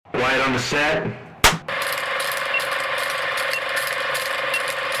Quiet on the set.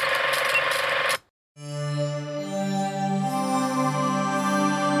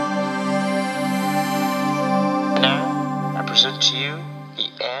 Now, I present to you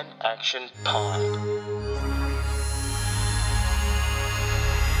the An Action Pod.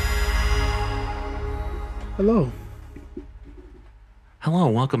 Hello. Hello,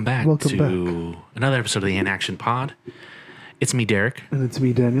 welcome back Welcome to another episode of the In Action Pod. It's me, Derek, And it's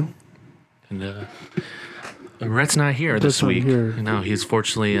me, Daniel. and Rhett's not here Rhett's this not week. here. No, he's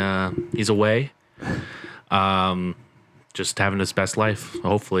fortunately he's away, just having his best life,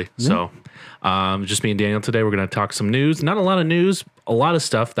 hopefully. Yeah. So, just me and Daniel today. We're going to talk some news. Not a lot of news, a lot of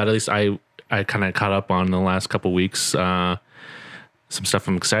stuff that at least I kind of caught up on in the last couple weeks. Some stuff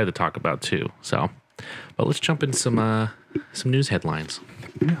I'm excited to talk about too. So, but let's jump into some news headlines.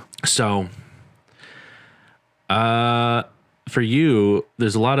 Yeah. So, for you,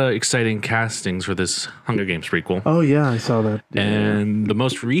 there's a lot of exciting castings for this Hunger Games prequel. Oh, yeah, I saw that. Yeah. And the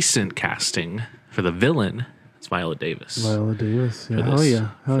most recent casting for the villain is Viola Davis. Viola Davis. Yeah. For Oh, this. yeah.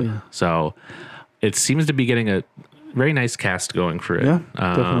 Oh, yeah. So, it seems to be getting a very nice cast going for it. Yeah,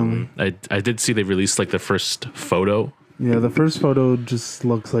 definitely. I did see they released like the first photo. Yeah, the first photo just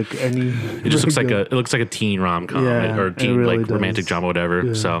looks like any... It just looks like a teen rom-com, Yeah, or it teen really like romantic does. drama, whatever.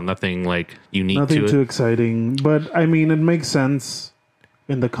 Yeah. So nothing like unique Nothing to too it. exciting. But, I mean, it makes sense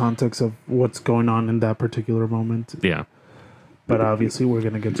in the context of what's going on in that particular moment. Yeah. But obviously, we're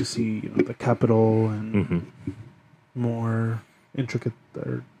going to get to see the Capitol and Mm-hmm. more intricate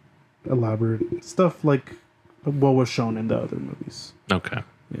or elaborate stuff like what was shown in the other movies. Okay.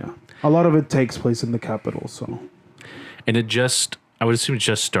 Yeah. A lot of it takes place in the Capitol, so... And I would assume it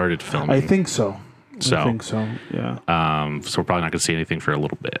just started filming. I think so. So. I think so. Yeah. So we're probably not going to see anything for a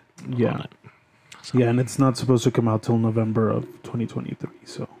little bit. Yeah. on it. Yeah, and it's not supposed to come out till November of 2023.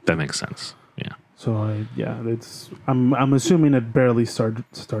 So, That makes sense. Yeah. I'm assuming it barely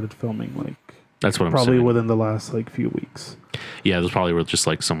started filming like That's what I'm probably saying. within the last like few weeks. Yeah, those probably were just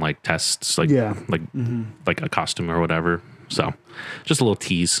like some like tests, like Yeah. like like a costume or whatever. So just a little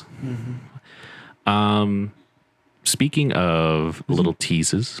tease. Speaking of little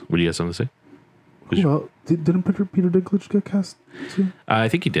teases, what do you have something to say? Well, didn't Peter Dinklage get cast too? I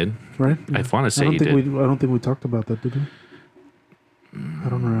think he did. Right? I want to say he did. I don't think we talked about that, did we? I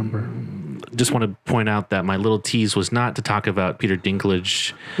don't remember. Just want to point out that my little tease was not to talk about Peter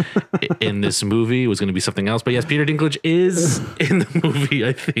Dinklage in this movie. It was going to be something else. But yes, Peter Dinklage is in the movie,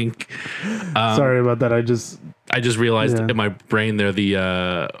 I think. Sorry about that. I just realized Yeah. in my brain there the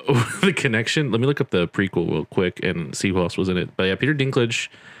the connection. Let me look up the prequel real quick and see who else was in it. But yeah, Peter Dinklage.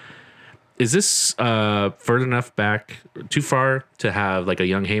 Is this further enough back, too far to have like a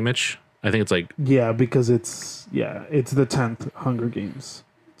young Haymitch? I think it's like because it's the 10th Hunger Games.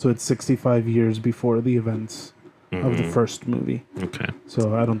 So it's 65 years before the events of the first movie. okay.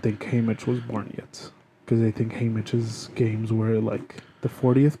 So I don't think Haymitch was born yet. Because I think Haymitch's games were like the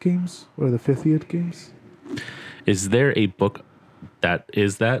 40th games or the 50th games. Is there a book that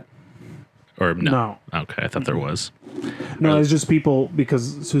is that? Or no? No. Okay, I thought there was. No, it's just people,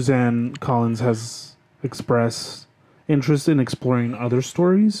 because Suzanne Collins has expressed interest in exploring other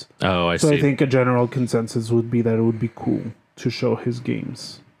stories. Oh, I So see. I think a general consensus would be that it would be cool to show his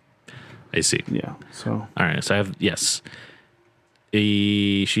games. I see. Yeah, so... All right, so I have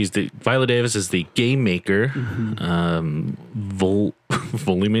she's Viola Davis is the game maker,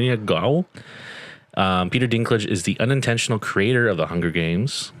 Volumnia Gaul. Peter Dinklage is the unintentional creator of the Hunger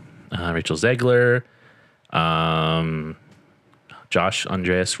Games. Rachel Zegler, Josh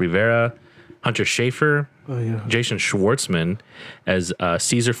Andreas Rivera, Hunter Schafer, Oh, yeah. Jason Schwartzman as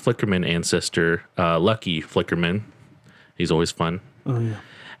Caesar Flickerman ancestor, Lucky Flickerman. He's always fun. Oh, yeah.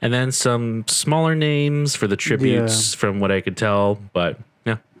 And then some smaller names for the tributes from what I could tell. But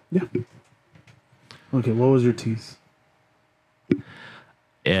yeah. Yeah. Okay, what was your tease?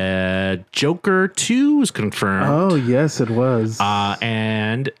 Joker 2 is confirmed. Oh, yes, it was.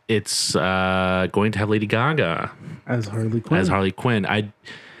 And it's going to have Lady Gaga as Harley Quinn. as Harley Quinn. I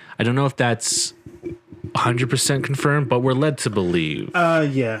don't know if that's 100% confirmed, but we're led to believe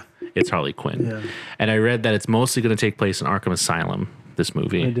Yeah. it's Harley Quinn. Yeah. And I read that it's mostly going to take place in Arkham Asylum, this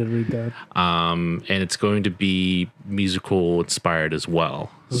movie. I did read that. And it's going to be musical inspired as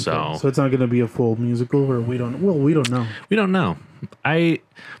well. So it's not going to be a full musical, or we don't know. We don't know.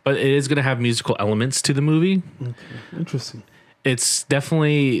 But it is going to have musical elements to the movie. Okay. Interesting. It's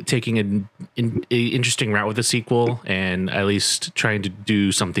definitely taking an interesting route with the sequel, and at least trying to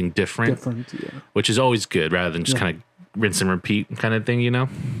do something different, Different, yeah. which is always good, rather than just kind of rinse and repeat kind of thing, you know?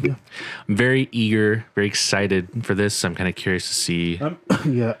 Yeah. I'm very eager, very excited for this. I'm kind of curious to see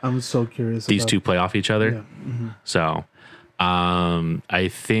I'm so curious. these two play off each other. Yeah. So I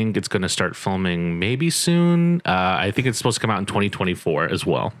think it's going to start filming maybe soon. I think it's supposed to come out in 2024 as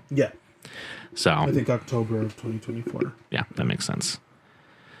well. Yeah. So I think October of 2024. yeah, that makes sense.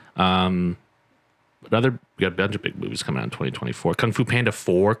 But we got a bunch of big movies coming out in 2024. Kung Fu Panda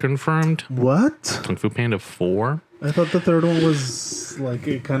 4 confirmed. What? Kung Fu Panda 4? I thought the third one was like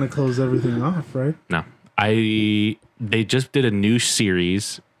it kind of closed everything off, right? No. They just did a new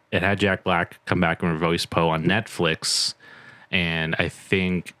series. It had Jack Black come back and voice Poe on Netflix. And I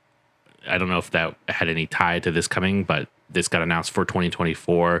don't know if that had any tie to this coming, but this got announced for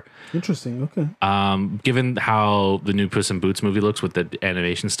 2024. Interesting. Okay. Given how the new Puss in Boots movie looks with the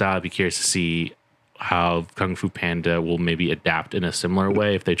animation style, I'd be curious to see how Kung Fu Panda will maybe adapt in a similar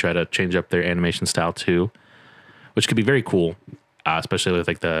way if they try to change up their animation style too, which could be very cool, especially with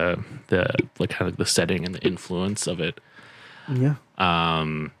like the like kind of the setting and the influence of it. Yeah.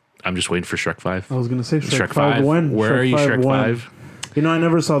 I'm just waiting for Shrek 5. I was gonna say Shrek 5 5. when? Where are you, Shrek when? 5? You know, I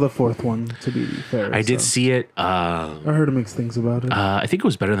never saw the fourth one, to be fair. I did so. see it. I heard mixed things about it. I think it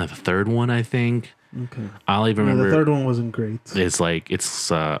was better than the third one, I think. Okay. I'll even remember the third one wasn't great.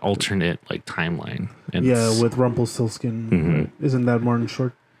 it's alternate like timeline. And Yeah, with Rumpelstiltskin. Mm-hmm. Isn't that Martin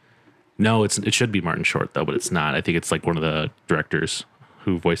Short? No, it should be Martin Short though, but it's not. I think it's like one of the directors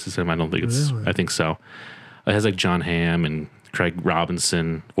who voices him. I don't think it's. Really? I think so. It has like John Hamm and Craig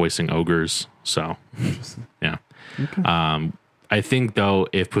Robinson voicing ogres. So Interesting. yeah. Okay. I think though,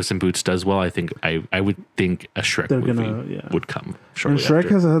 if Puss in Boots does well, I think I would think a Shrek They're movie gonna- would come and shortly Shrek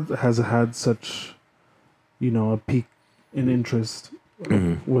after. has had such, a peak in interest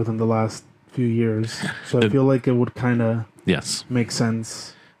within the last few years. So I feel like it would kind of Yes, make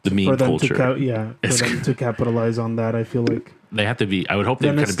sense the meme for them culture. for them to capitalize on that. I feel like They have to be. I would hope they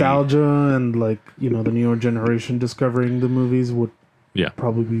the kind of nostalgia and like the newer generation discovering the movies would be. Yeah,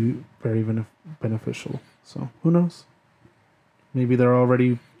 probably be very beneficial. So who knows? Maybe they're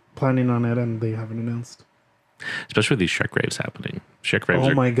already planning on it and they haven't announced. especially with these Shrek raves happening. Shrek raves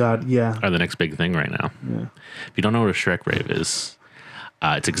Oh my god! Yeah, are the next big thing right now. yeah. If you don't know what a Shrek rave is,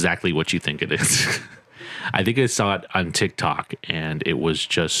 it's exactly what you think it is. I think I saw it on TikTok, and it was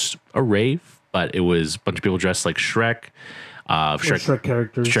just a rave, but it was a bunch of people dressed like Shrek. Shrek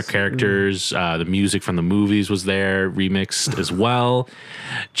characters. Shrek characters. The music from the movies was there, remixed as well.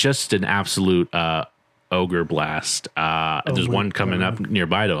 Just an absolute ogre blast. There's my one coming up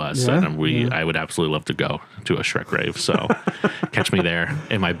nearby to us, Yeah? and I would absolutely love to go to a Shrek rave. So catch me there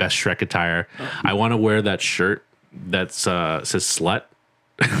in my best Shrek attire. I want to wear that shirt that says "slut,"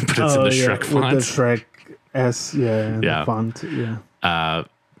 but it's in the Shrek font. With the Shrek S, and Yeah. the font, yeah.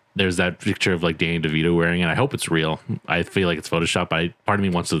 There's that picture of like Danny DeVito wearing it. I hope it's real. I feel like it's Photoshop. Part of me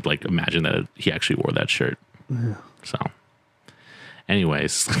wants to like imagine that he actually wore that shirt. Yeah. So,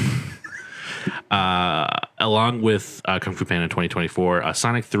 anyways, along with Kung Fu Panda 2024,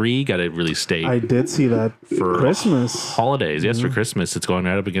 Sonic 3 got a release date I did see that for Christmas. holidays. Yes, for Christmas. It's going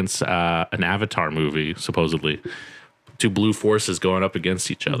right up against an Avatar movie, supposedly. Two blue forces going up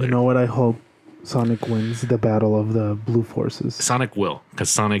against each other. You know what? I hope Sonic wins the battle of the Blue Forces. Sonic will, because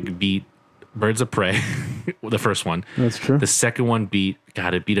Sonic beat Birds of Prey, the first one. That's true. The second one beat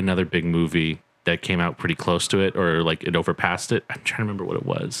another big movie that came out pretty close to it, or like it overpassed it. I'm trying to remember what it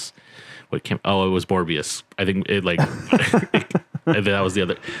was. It was Morbius. I think it like that was the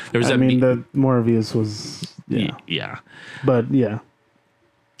other. There was I that. mean, the Morbius was yeah. but yeah.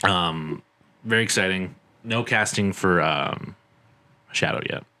 Very exciting. No casting for Shadow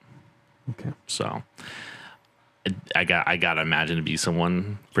yet. Okay. So I gotta imagine to be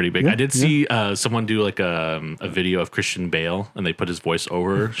someone pretty big. I did see someone do like a video of Christian Bale, and they put his voice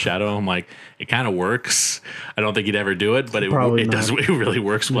over Shadow. I'm like, it kind of works. I don't think he'd ever do it, but Probably it does. not. It really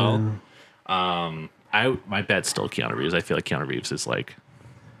works well. My bet's still Keanu Reeves. I feel like Keanu Reeves is like,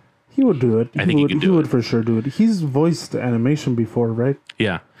 He would do it. I think he could do He would it. for sure do it. He's voiced animation before, right?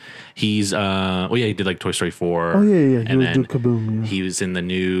 yeah, he's he did like Toy Story 4. Oh yeah. He and would then do Kaboom. Yeah. he was in the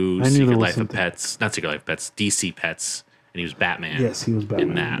new I knew there Secret was Life of something. Pets, not Secret Life of Pets, DC Pets, and he was Batman. Yes, he was Batman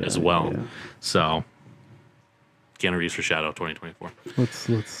in that yeah, as well. yeah. So, Keanu Reeves for Shadow 2024.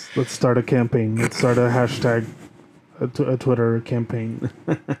 Let's start a campaign. Let's start a hashtag, a Twitter campaign.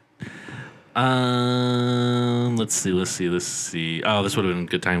 Let's see. Oh, this would have been a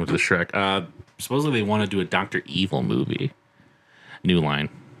good time with the Shrek. Supposedly they want to do a Dr. Evil movie. New Line.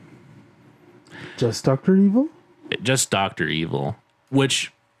 Just Dr. Evil? Just Dr. Evil,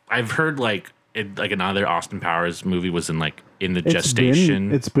 which I've heard like like another Austin Powers movie was in the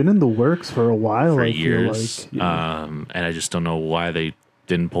gestation. It's been in the works for a while. For I years. feel like. And I just don't know why they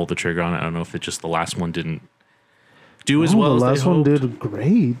didn't pull the trigger on it. I don't know if it just the last one didn't do as well as the last they one hoped. did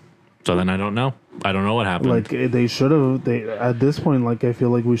great. So then I don't know. I don't know what happened. Like they should have. They at this point, like I feel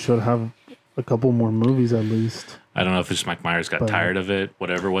like we should have a couple more movies at least. I don't know if it's Mike Myers got tired of it.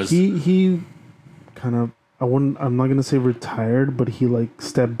 Whatever it was. He kind of. I'm not gonna say retired, but he like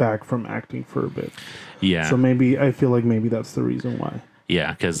stepped back from acting for a bit. Yeah. So maybe I feel like maybe that's the reason why.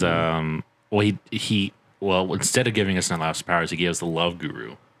 Yeah, because instead of giving us an Austin Powers, he gave us the Love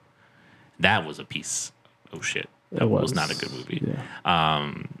Guru. That was a piece of shit. That was not a good movie. Yeah.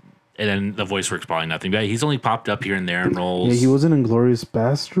 And then the voice work's probably nothing. But he's only popped up here and there in roles. Yeah, he was in Inglourious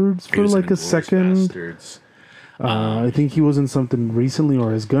Bastards for like a second. Bastards. I think he was in something recently,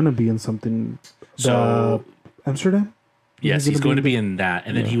 or is gonna be in something. So Amsterdam. Yes, he's going to be in that,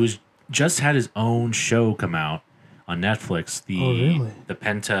 and then he just had his own show come out on Netflix. The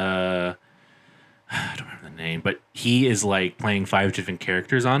Penta. I don't remember the name, but he is like playing 5 different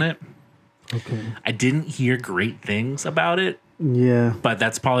characters on it. Okay. I didn't hear great things about it. Yeah. But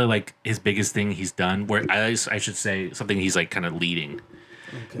that's probably like his biggest thing he's done. Where I should say something he's like kind of leading.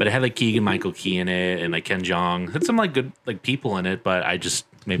 Okay. But it had like Keegan Michael Key in it and like Ken Jeong. It had some like good like people in it, but I just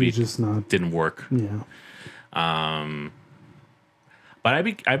didn't work. Yeah. But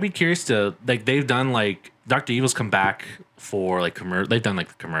I'd be curious to like they've done like Dr. Evil's come back for like they've done like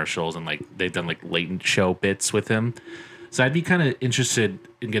the commercials and like they've done like late show bits with him. So I'd be kind of interested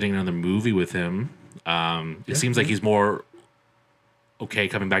in getting another movie with him. It seems like he's more okay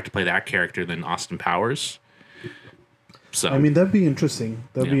coming back to play that character than Austin Powers. So I mean that'd be interesting.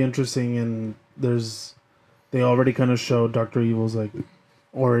 That'd be interesting, and they already kind of showed Dr. Evil's like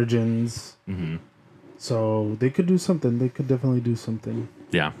origins. Mm-hmm. So they could do something. They could definitely do something.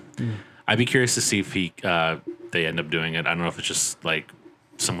 Yeah. I'd be curious to see if they end up doing it. I don't know if it's just like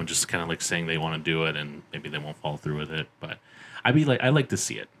someone just kind of like saying they want to do it and maybe they won't follow through with it. But I'd like to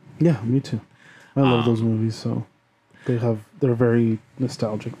see it. Yeah, me too. I love those movies, so they're very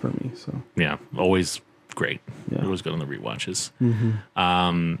nostalgic for me. So yeah, always great. Yeah. Always good on the rewatches.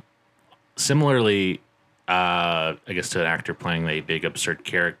 Mm-hmm. Similarly, I guess to an actor playing a big absurd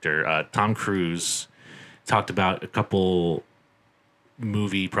character, Tom Cruise talked about a couple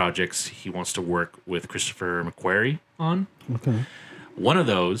movie projects he wants to work with Christopher McQuarrie on. Okay. One of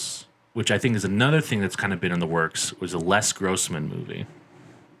those, which I think is another thing that's kind of been in the works, was a Les Grossman movie.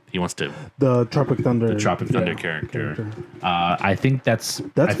 He wants to the Tropic Thunder character. I think that's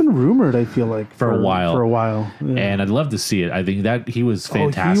been rumored. I feel like for a while. Yeah. And I'd love to see it. I think that he was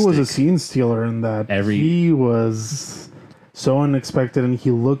fantastic. He was a scene stealer in that. He was so unexpected, and he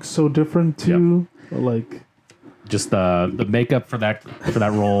looked so different too. Yep. Like just the makeup for that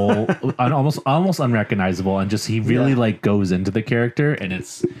role, almost unrecognizable, and just he really like goes into the character, and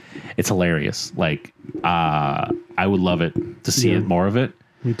it's hilarious. Like I would love it to see it more of it.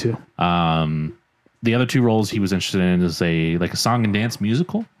 Me too. The other two roles he was interested in is a song and dance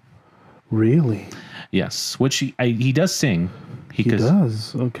musical. Really? Yes, which he does sing. He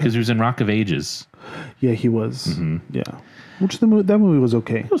does. Okay. Because he was in Rock of Ages. Yeah, he was. Mm-hmm. Yeah. Which that movie was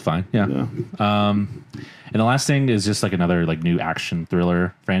okay. It was fine. Yeah. And the last thing is just like another like new action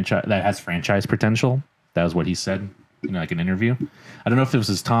thriller franchise that has franchise potential. That was what he said in like an interview. I don't know if it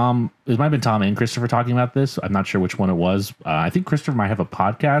was Tom. It might have been Tom and Christopher talking about this. I'm not sure which one it was. I think Christopher might have a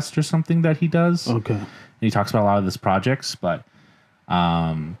podcast or something that he does. Okay. And he talks about a lot of his projects, but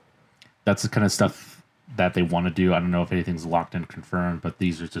that's the kind of stuff that they want to do. I don't know if anything's locked and confirmed, but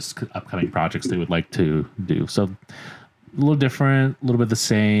these are just upcoming projects they would like to do. So a little different, a little bit the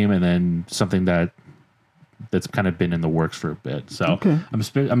same, and then something that's kind of been in the works for a bit. So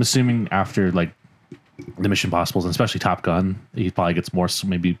I'm assuming after like the Mission Impossibles, and especially Top Gun, he probably gets more,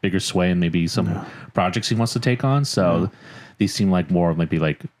 maybe bigger sway, and maybe some projects he wants to take on. So these seem like more maybe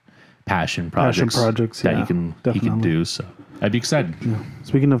like passion projects that he can do. So I'd be excited. Yeah.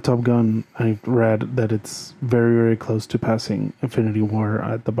 Speaking of Top Gun, I read that it's very, very close to passing Infinity War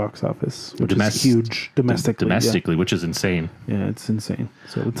at the box office, which is huge domestically, which is insane. Yeah, it's insane.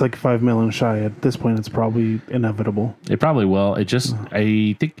 So it's like 5 million shy. At this point, it's probably inevitable. It probably will. It just,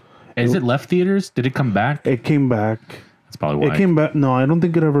 I think, is it left theaters? Did it come back? It came back. That's probably why. It came back. No, I don't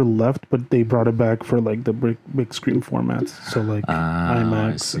think it ever left, but they brought it back for like the big screen formats. So like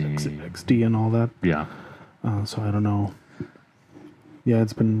IMAX, XD, and all that. Yeah. So I don't know. Yeah,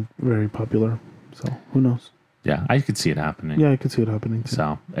 it's been very popular. So who knows? Yeah, I could see it happening. Yeah, I could see it happening too.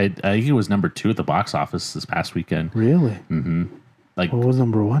 So I think it was number 2 at the box office this past weekend. Really? Mm-hmm. Like what was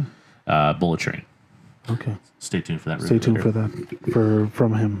number 1? Bullet Train. Okay. Stay tuned for that. Stay tuned for that.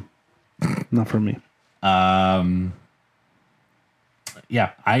 From him. not for me.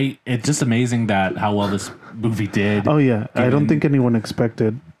 Yeah, it's just amazing that how well this movie did. Oh yeah, I don't think anyone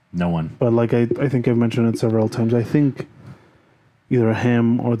expected, No one. but like I think I've mentioned it several times. I think either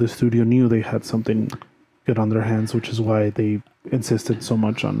him or the studio knew they had something good on their hands, which is why they insisted so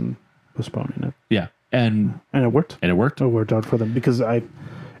much on postponing it. Yeah, and And it worked. it worked. It worked out for them because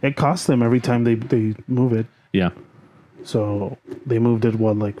it cost them every time they move it. Yeah, So they moved it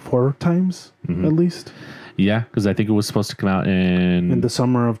like 4 times at least yeah, because I think it was supposed to come out in the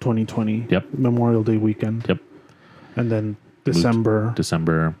summer of 2020. Yep. Memorial Day weekend. Yep. And then December,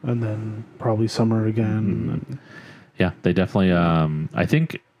 December. and then probably summer again. And Yeah, they definitely. I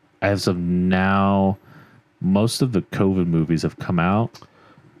think as of now, most of the COVID movies have come out.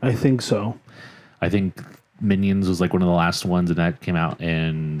 I think so. I think Minions was like one of the last ones, and that came out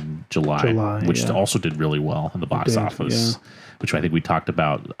in July, which yeah. also did really well in the box did, office, yeah. which I think we talked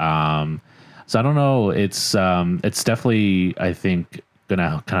about. So I don't know. It's definitely, I think,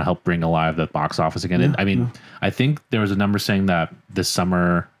 gonna kind of help bring alive the box office again. And I mean, I think there was a number saying that this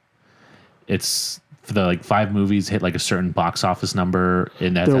summer, it's for the like 5 movies hit like a certain box office number,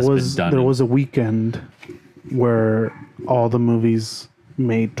 and that has been done. There was a weekend where all the movies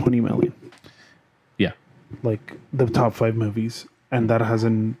made 20 million. Yeah. Like the top 5 movies, and that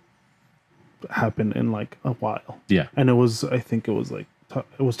hasn't happened in like a while. Yeah. And it was, I think it was like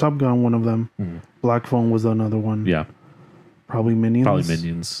it was Top Gun, one of them. Black Phone was another one. Yeah. Probably Minions. Probably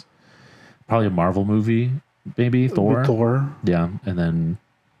Minions. Probably a Marvel movie, maybe Thor. Thor. Yeah, and then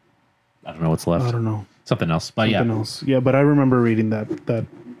I don't know what's left. I don't know. Something else, but Something yeah, else. Yeah, but I remember reading that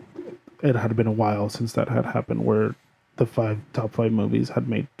it had been a while since that had happened, where the top 5 movies had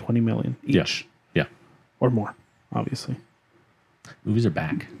made 20 million each yeah. or more. Obviously, Movies are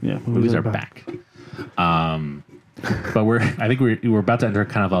back. yeah, Movies are back. But I think we're about to enter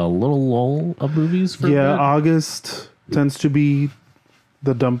kind of a little lull of movies. For a Yeah, bit. August tends to be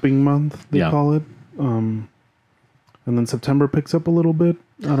the dumping month, they Yeah. call it. And then September picks up a little bit.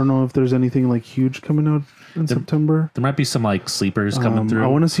 I don't know if there's anything like huge coming out in September. There might be some like sleepers coming through. I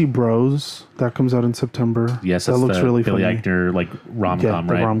want to see Bros. That comes out in September. Yes, that that's looks the really Billy funny. Eichner like rom Yeah, com,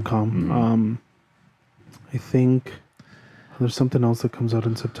 the right? rom-com. I think there's something else that comes out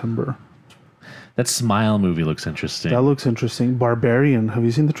in September. That Smile movie looks interesting. That looks interesting. Barbarian. Have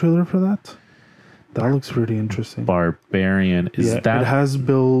you seen the trailer for that? That looks pretty interesting. Barbarian is yeah, that? it has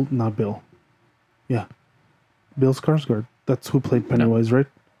Bill Skarsgård. That's who played Pennywise, right?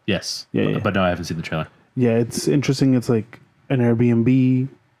 Yes. Yeah. But no, I haven't seen the trailer. Yeah, it's interesting. It's like an Airbnb,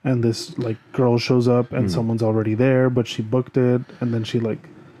 and this like girl shows up, and someone's already there, but she booked it, and then she like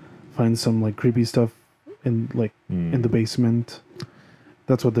finds some like creepy stuff in in the basement.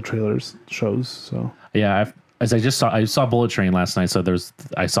 That's what the trailers shows. So Yeah, I saw Bullet Train last night, so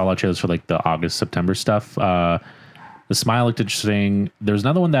I saw a lot of trailers for like the August, September stuff. The Smile looked interesting. There's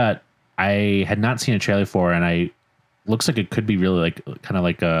another one that I had not seen a trailer for, and looks like it could be really like kind of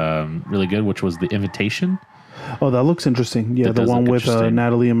like really good, which was The Invitation. oh, that looks interesting. Yeah, That the does one look with interesting.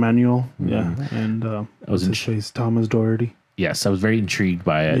 Natalie Emmanuel. Yeah, and what's his face? Thomas Doherty. Yes, I was very intrigued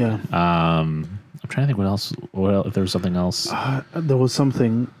by it. Yeah. I'm trying to think what else. Well, if there was something else. There was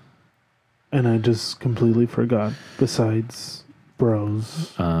something, and I just completely forgot. Besides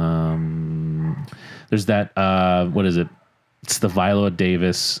Bros. There's that. What is it? It's the Viola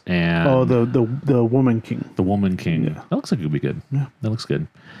Davis and the Woman King. The Woman King. Yeah. That looks like it would be good. Yeah. That looks good.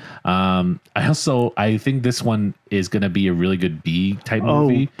 I think this one is going to be a really good B type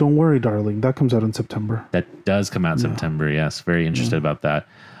movie. Oh, don't worry, darling. That comes out in September. That does come out in September. Yes, very interested about that.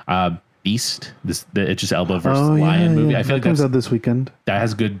 Beast, the Idris Elba versus Lion movie. I feel like that comes that out this weekend.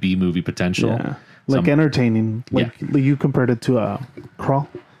 has good B movie potential. Yeah, like entertaining. Like you compared it to Crawl.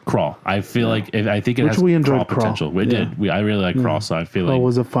 Crawl. I feel like I think it Which has we enjoyed Crawl potential. We Yeah. did. I really like Crawl, so I feel Crawl like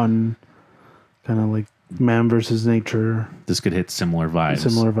was a fun kind of like man versus nature, this could hit similar vibes.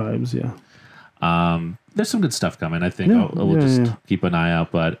 similar vibes. Yeah. There's some good stuff coming. I think Yeah, we'll yeah, just yeah. keep an eye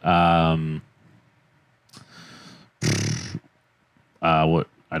out. But what?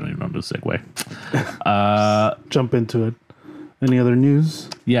 I don't even know how to segue. Jump into it. Any other news?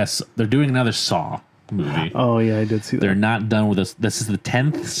 Yes, they're doing another Saw movie. Oh yeah, I did see that. They're not done with this. This is the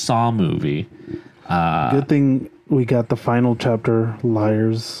 10th Saw movie. Good thing we got the final chapter.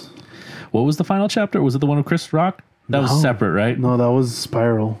 Liars. What was the final chapter? Was it the one with Chris Rock? That No. was separate, right? No, that was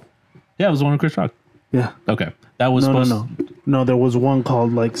Spiral. Yeah, it was the one with Chris Rock. Yeah. Okay, that was No, supposed. no. There was one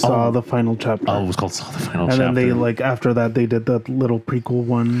called like Saw the Final Chapter. Oh, it was called Saw the Final and Chapter. then they like after that they did that little prequel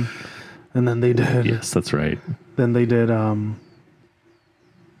one, and then they did Yes, that's right. then they did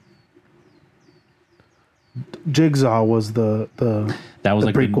Jigsaw was the That was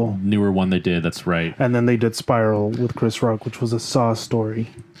the like prequel. the newer one they did. That's right. And then they did Spiral with Chris Rock, which was a Saw story.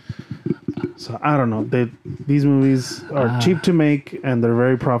 So I don't know. These movies are cheap to make and they're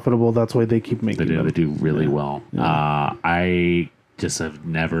very profitable. That's why they keep making them. They do really well. I just have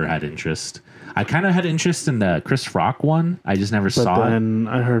never had interest. I kind of had interest in the Chris Rock one. I just never But saw it. then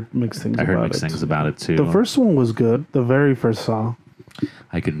I heard mixed things I heard about mixed it. things about it too. The first one was good. The very first Saw.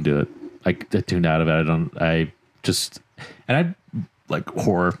 I couldn't do it. I tuned out of it. I like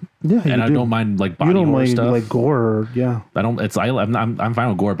horror. Yeah, you and I do. don't mind like body You don't horror like, stuff. like gore, yeah. I don't. I'm fine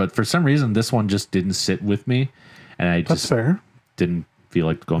with gore, but for some reason this one just didn't sit with me, and I That's just fair. didn't feel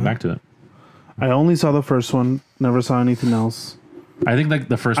like going back to it. I only saw the first one. Never saw anything else. I think like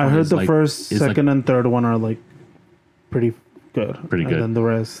the first. I one heard is the like, first, is second, and third one are like pretty good. Pretty good. And then the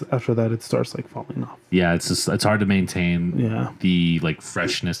rest after that, it starts like falling off. yeah, it's hard to maintain Yeah. the like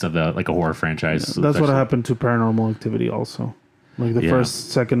freshness of the like a horror franchise. That's what especially- happened to Paranormal Activity also. Like the Yeah.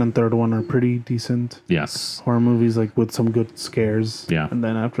 first, second, and third one are pretty decent Yes, horror movies, like with some good scares. Yeah. And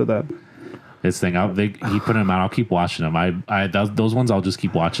then after that, his thing. He put them out. I'll keep watching them. Those ones I'll just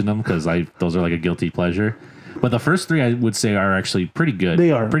keep watching them because those are like a guilty pleasure. But the first three I would say are actually pretty good.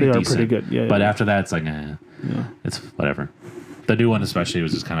 They are pretty pretty good. Yeah. But yeah. after that, it's like it's whatever. The new one especially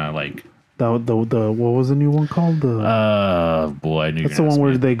was just kind of like the what was the new one called? boy, I knew That's the one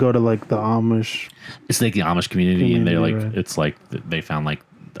where they go to like the Amish. it's like the Amish community, and they're like Community, right. it's like they found like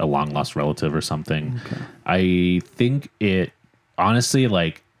a long lost relative or something. Okay. I think it honestly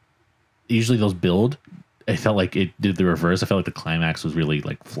like usually those build. I felt like it did the reverse. I felt like the climax was really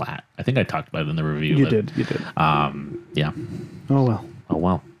like flat. I think I talked about it in the review. You but, did. Yeah. Oh well. Oh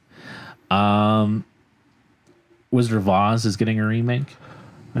well. Wizard of Oz is getting a remake.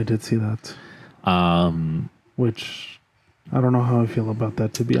 I did see that. Which I don't know how I feel about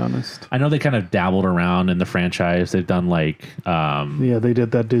that, to be honest. I know they kind of dabbled around in the franchise. They've done like Yeah, they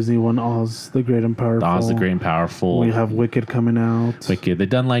did that Disney one, Oz the Great and Powerful. Oz the Great and Powerful. We have Wicked coming out. Wicked. They've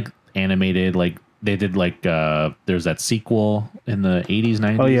done like animated, like they did like there's that sequel in the 80s,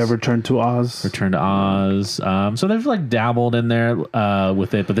 90s. Oh yeah, Return to Oz. Return to Oz. So they've like dabbled in there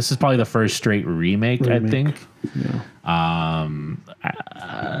with it, but this is probably the first straight remake. I think. Yeah. I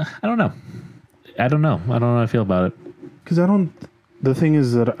don't know. I don't know how I feel about it. Because the thing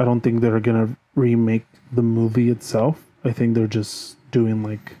is that I don't think they're gonna remake the movie itself. I think they're just doing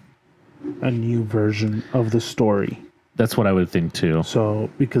like a new version of the story. That's what I would think too. So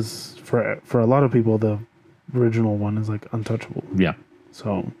because for a lot of people the original one is like untouchable. Yeah.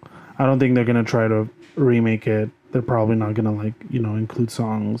 So I don't think they're gonna try to remake it. They're probably not gonna like, include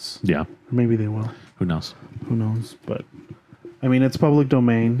songs. Yeah. Or maybe they will. Who knows? Who knows? But I mean it's public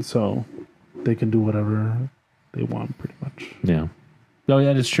domain, so they can do whatever they want pretty much. Yeah. Oh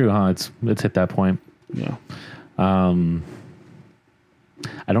yeah, it's true, huh? It's hit that point. Yeah.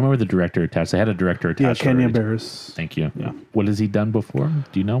 I don't remember the director attached. I had a director Yeah, attached. Kenya already. Barris. Thank you. Yeah. What has he done before?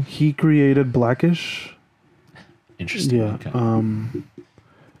 Do you know? He created Blackish. Interesting. Yeah. Okay.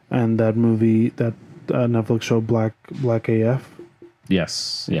 And that movie, that Netflix show Black AF.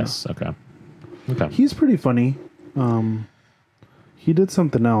 Yes. Okay. Okay. He's pretty funny. He did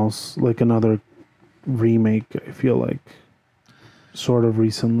something else, like another remake, I feel like, sort of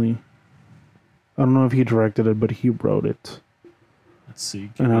recently. I don't know if he directed it, but he wrote it. Let's see.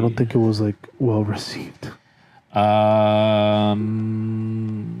 And I don't think it was like well received.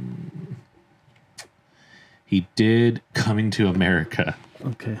 He did Coming to America.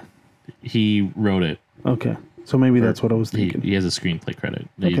 Okay. He wrote it. Okay. So maybe that's what I was thinking. He has a screenplay credit.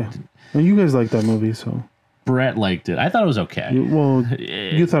 Okay. And you guys like that movie, so. Brett liked it. I thought it was okay.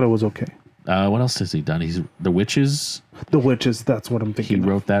 You thought it was okay. What else has he done? He's The Witches. The Witches, that's what I'm thinking. He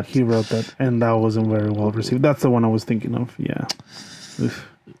wrote that. He wrote that, and that wasn't very well received. That's the one I was thinking of. Yeah. Oof.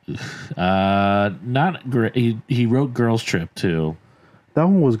 Not great. He wrote Girls Trip too, That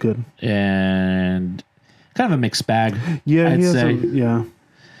one was good. and kind of a mixed bag. Yeah, I'd he has say. yeah.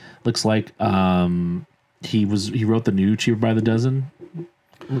 Looks like he wrote the new Cheaper by the Dozen.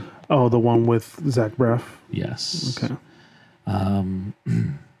 Oh, the one with Zach Braff. Yes. Okay. And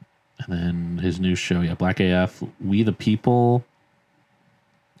then his new show, Black AF, We the People.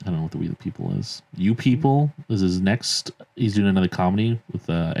 I don't know what the We the People is. You People is his next. He's doing another comedy with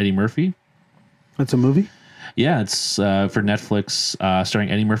Eddie Murphy. That's a movie? Yeah, it's for Netflix,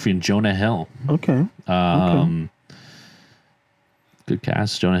 starring Eddie Murphy and Jonah Hill. Okay. Good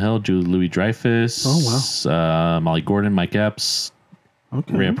cast: Jonah Hill, Julie Louis-Dreyfus. Oh, wow. Molly Gordon, Mike Epps,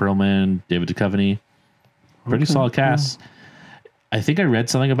 Okay. Rhea Perlman, David Duchovny. Pretty Okay, solid cast. I think I read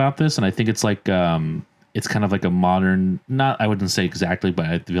something about this, and I think it's like it's kind of like a modern. Not, I wouldn't say exactly, but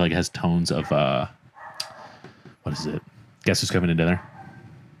I feel like it has tones of what is it? Guess Who's Coming to Dinner?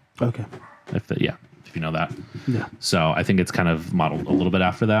 Okay. If you know that. Yeah. So I think it's kind of modeled a little bit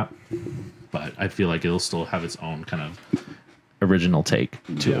after that, but I feel like it'll still have its own kind of original take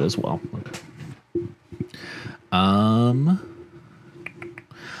to it as well. I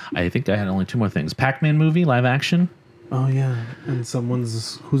think I had only 2 more things. Pac-Man movie live action. Oh yeah, and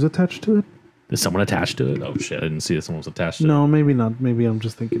who's attached to it? Is someone attached to it? Oh shit, I didn't see that someone was attached to it. No, maybe not. Maybe I'm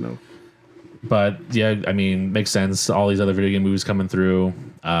just thinking of. But yeah, I mean, makes sense. All these other video game movies coming through.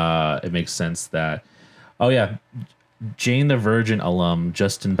 It makes sense that. Oh yeah, Jane the Virgin alum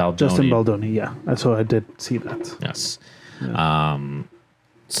Justin Baldoni. Justin Baldoni, yeah. So I did see that. Yes. Yeah.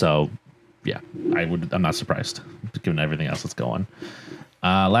 So yeah, I'm not surprised given everything else that's going.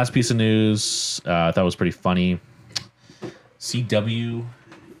 Last piece of news. I thought was pretty funny. CW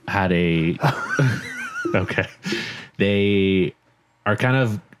had a okay. They are kind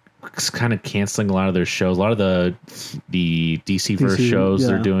of canceling a lot of their shows. A lot of the DC verse shows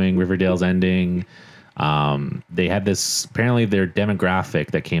they're doing. Riverdale's ending. They had this, apparently their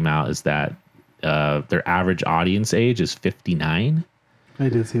demographic that came out is that their average audience age is 59. I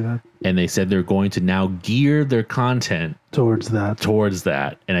did see that. And they said they're going to now gear their content towards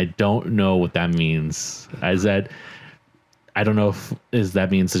that. And I don't know what that means. I don't know if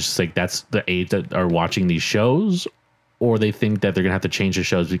that means it's just like that's the age that are watching these shows, or they think that they're gonna have to change the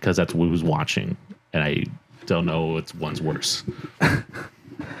shows because that's who's watching. And I don't know which one's worse.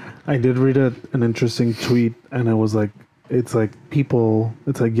 I did read an interesting tweet, and it was like, it's like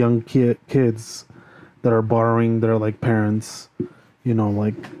young kids that are borrowing their like parents,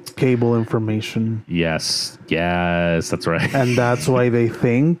 like cable information. Yes, that's right. And that's why they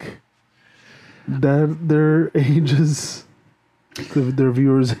think that their ages, their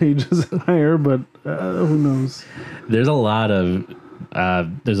viewers' age is higher, but who knows? There's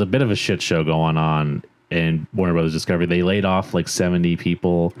a bit of a shit show going on in Warner Brothers Discovery. They laid off like 70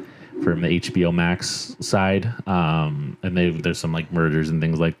 people from the HBO Max side, and there's some like mergers and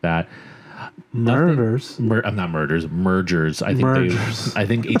things like that. Mergers. Mergers. I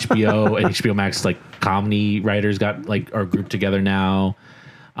think HBO and HBO Max like comedy writers are grouped together now.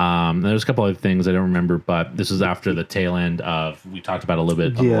 There's a couple other things I don't remember, but this is after the tail end of, we talked about a little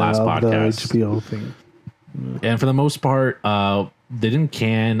bit on the last podcast. The HBO thing. And for the most part, they didn't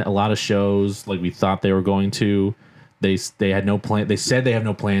can a lot of shows like we thought they were going to. They had no plan. They said they have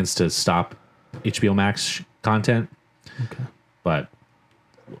no plans to stop HBO Max content. Okay. But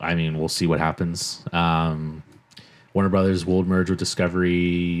I mean, we'll see what happens. Warner Brothers will merge with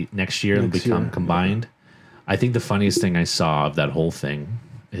Discovery next year and become combined. Yeah. I think the funniest thing I saw of that whole thing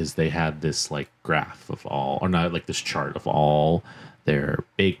is they had this like graph of all, or not like this chart of all their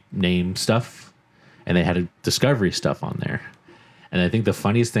big name stuff, and they had a Discovery stuff on there. And I think the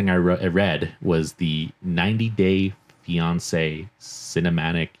funniest thing I read was the 90-day Fiance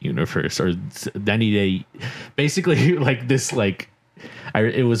cinematic universe, or 90-day, basically like this like.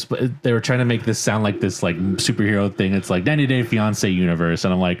 They were trying to make this sound like this like superhero thing. It's like 90-day Fiance universe,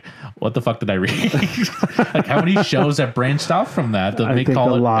 and I'm like, what the fuck did I read? Like, how many shows have branched off from that they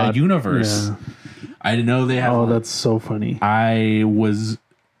call it a universe? Yeah. I didn't know they have. Oh, that's so funny. I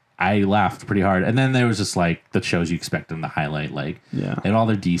laughed pretty hard, and then there was just like the shows you expect them to highlight, like they had all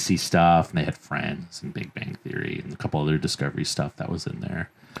their DC stuff, and they had Friends and Big Bang Theory and a couple other Discovery stuff that was in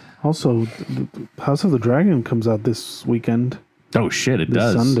there. Also, House of the Dragon comes out this weekend. Oh shit! It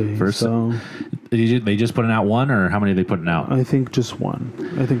does. Sunday. So they just putting out one, or how many are they putting out? I think just one.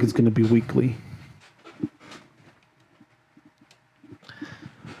 I think it's going to be weekly.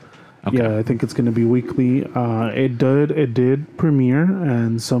 Okay. Yeah, I think it's going to be weekly. It did premiere,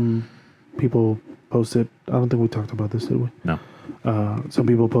 and some people posted. I don't think we talked about this, did we? No. Some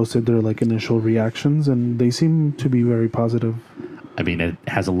people posted their like initial reactions, and they seem to be very positive. I mean, it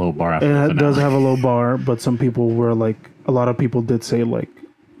has a low bar. It does have a low bar, but some people were like, a lot of people did say like,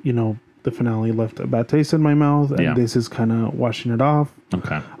 the finale left a bad taste in my mouth, and this is kind of washing it off.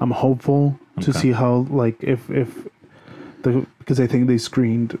 Okay. I'm hopeful to see how like because I think they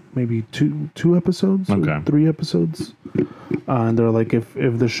screened maybe two episodes, or 3 episodes, and they're like, if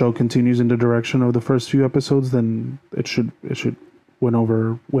the show continues in the direction of the first few episodes, then it should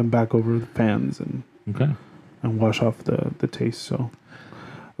win back over the fans and wash off the taste. So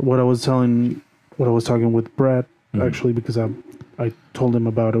what I was talking with Brett, actually, because I told him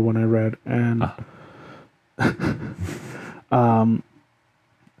about it when I read, and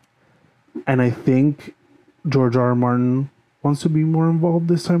and I think George R. R. Martin wants to be more involved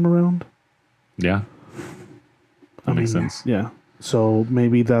this time around. Yeah. That makes sense. Yeah. So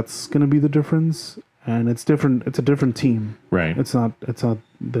maybe that's going to be the difference, and it's different. It's a different team. Right. It's not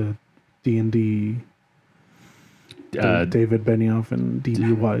the D&D David Benioff and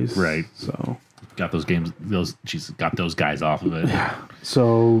D.B. Weiss. Right. So got those games. She's got those guys off of it.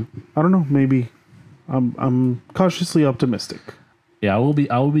 So I don't know. Maybe I'm cautiously optimistic. Yeah, I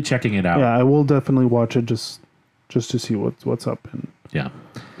will be checking it out. Yeah, I will definitely watch it just to see what's up. And yeah,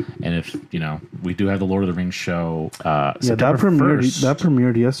 and if we do have the Lord of the Rings show. that September premiered. 1st. That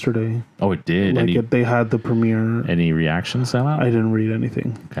premiered yesterday. Oh, it did. Like they had the premiere. Any reactions out? I didn't read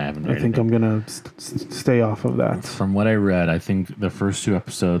anything. Okay, I haven't I read think anything. I'm gonna stay off of that. From what I read, I think the first 2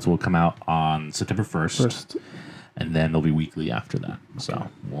 episodes will come out on September 1st. And then they'll be weekly after that. So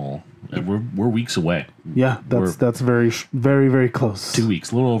we're weeks away. Yeah, that's very very close. 2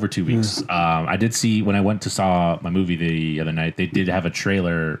 weeks, a little over 2 weeks. I did see when I went to saw my movie the other night. They did have a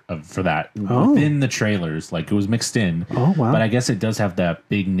trailer for that within the trailers, like it was mixed in. Oh wow! But I guess it does have that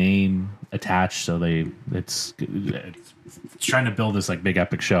big name attached, so it's trying to build this like big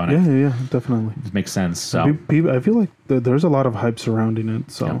epic show. And yeah, definitely. it makes sense. So I feel like there's a lot of hype surrounding it.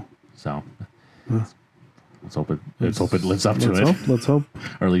 So let's hope it lives up to it. Let's hope.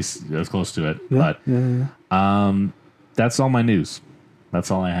 Or at least as close to it. Yeah, But that's all my news.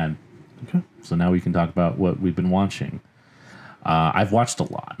 That's all I had. Okay. So now we can talk about what we've been watching. I've watched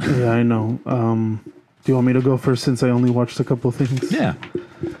a lot. Yeah, I know. Do you want me to go first since I only watched a couple things? Yeah.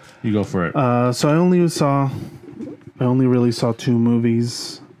 You go for it. So I only really saw 2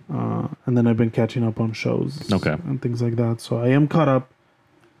 movies, and then I've been catching up on shows. Okay. And things like that. So I am caught up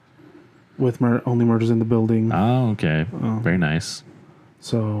with Only Murders in the Building. Oh, okay. Very nice.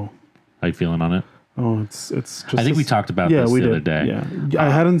 So How you feeling on it? it's just. I think we talked about this the other day. Yeah, I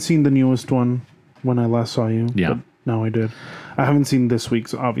hadn't seen the newest one when I last saw you. Yeah. But now I did. I haven't seen this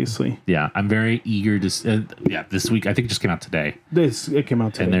week's, obviously. Yeah, I'm very eager to. This week I think it just came out today, It came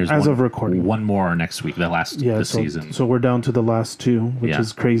out today. and there's as of recording. one more next week. This season. So we're down to the last 2, which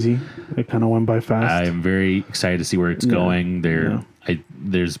is crazy. It kind of went by fast. I'm very excited to see where it's going.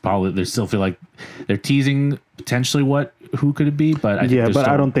 There's still feel like they're teasing potentially who could it be, but I think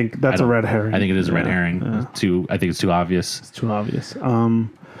I don't think that's a red herring. I think it is a red herring. Yeah. I think it's too obvious. It's too obvious.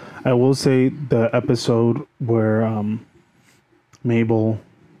 I will say the episode where Mabel,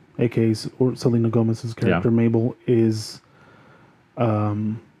 aka Selena Gomez's character Mabel, is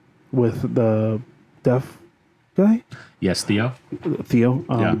with the deaf guy. Yes, Theo.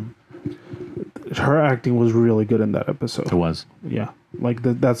 Her acting was really good in that episode. It was. Yeah, like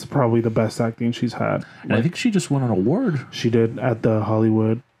that's probably the best acting she's had. And I think she just won an award. She did at the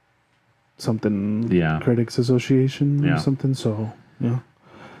Hollywood Critics Association or something. So yeah.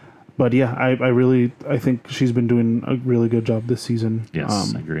 But yeah, I think she's been doing a really good job this season.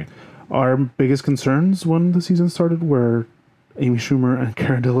 Yes, I agree. Our biggest concerns when the season started were Amy Schumer and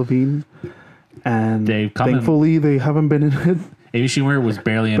Cara Delevingne, and thankfully they haven't been in it. Amy Schumer was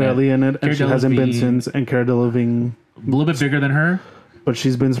barely in it, and she hasn't been since. And Cara Delevingne, a little bit bigger than her, but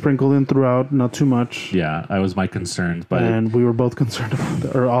she's been sprinkled in throughout, not too much. Yeah, that was my concern. And we were both concerned about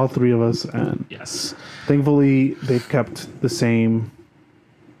that, or all 3 of us. And yes, thankfully they've kept the same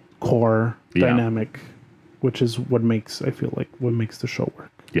core dynamic, which is what makes the show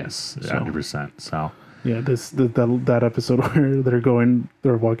work. Yes, 100%. So yeah, that episode where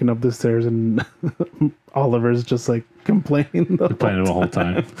they're walking up the stairs and Oliver's just like complaining the whole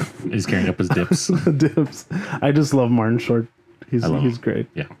time. He's carrying up his dips. Dips. I just love Martin Short. He's great.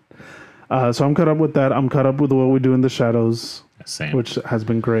 Yeah. So I'm caught up with that. I'm caught up with What We Do in the Shadows. Same. Which has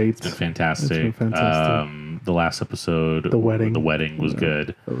been great. It's been fantastic. The last episode, the wedding was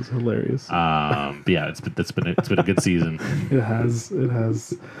good. That was hilarious. But yeah, it's been a good season. It has.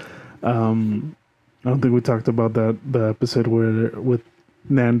 I don't think we talked about the episode with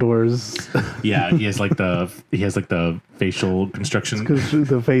Nandor's. Yeah, he has like the facial construction,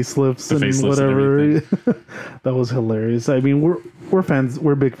 the facelifts and whatever. And That was hilarious. I mean, we're fans.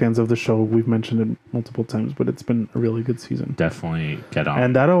 We're big fans of the show. We've mentioned it multiple times, but it's been a really good season. Definitely get on.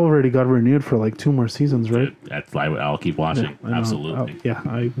 And that already got renewed for like 2 more seasons, right? I'll keep watching. Yeah, absolutely.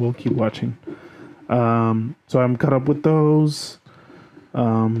 I will keep watching. So I'm caught up with those.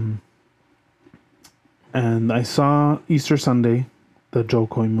 And I saw Easter Sunday, the Joe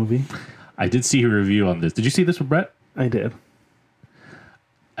Coy movie. I did see a review on this. Did you see this with Brett? I did.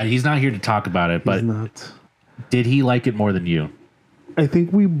 He's not here to talk about it, but did he like it more than you? I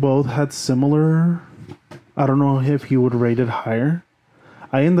think we both had similar. I don't know if he would rate it higher.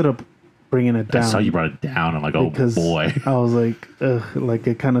 I ended up bringing it down. I saw you brought it down. I'm like, oh boy. I was like, ugh, like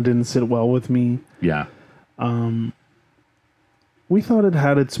it kind of didn't sit well with me. Yeah. We thought it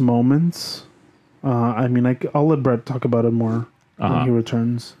had its moments. I mean, I'll let Brett talk about it more when he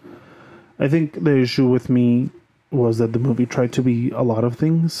returns. I think the issue with me was that the movie tried to be a lot of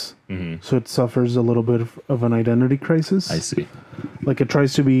things. So it suffers a little bit of an identity crisis. I see. Like it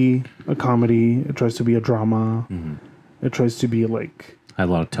tries to be a comedy, it tries to be a drama, it tries to be like I had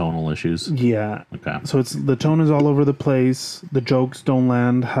a lot of tonal issues. yeah. Okay. So it's the tone is all over the place. The jokes don't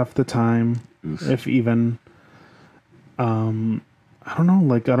land half the time, if even. I don't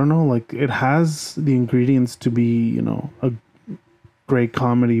know. Like it has the ingredients to be, a great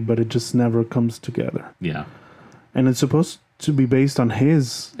comedy, but it just never comes together. Yeah. And it's supposed to be based on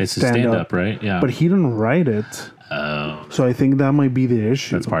his It's a stand-up, right? Yeah. but he didn't write it. Oh, So I think that might be the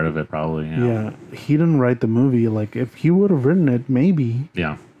issue. that's part of it, probably. Yeah, he didn't write the movie. Like if he would have written it, maybe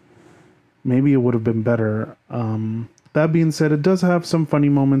Yeah. it would have been better. That being said, it does have some funny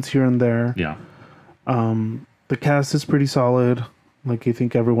moments here and there. Yeah. The cast is pretty solid. Like I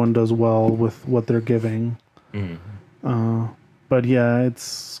think everyone does well with what they're giving. But yeah,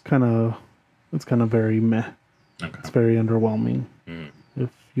 it's kind of very meh. Okay. It's very underwhelming, if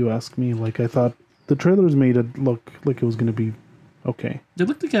you ask me. Like I thought the trailers made it look like it was going to be okay. It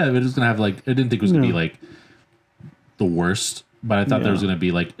looked like it was gonna have like I didn't think it was gonna be like the worst, but I thought there was gonna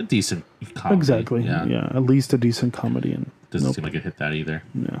be like a decent comedy. Exactly. Yeah. Yeah, at least a decent comedy. And Doesn't seem like it hit that either.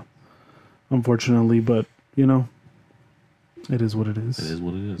 yeah, unfortunately, but it is what it is. It is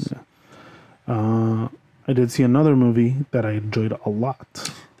what it is. I did see another movie that I enjoyed a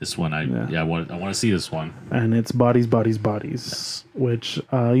lot, This one, I want to see this one. and it's Bodies, Bodies, Bodies, which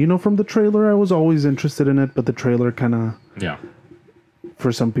from the trailer I was always interested in it, but the trailer kind of, Yeah.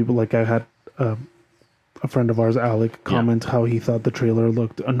 for some people, like I had a friend of ours, Alec, comment how he thought the trailer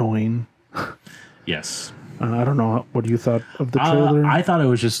looked annoying. Yes. I don't know what you thought of the trailer. I thought it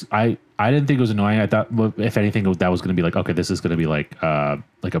was just I didn't think it was annoying. I thought if anything that was going to be like, okay, this is going to be like a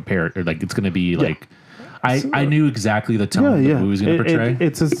parrot, or like it's going to be like I knew exactly the tone the movie was going to portray.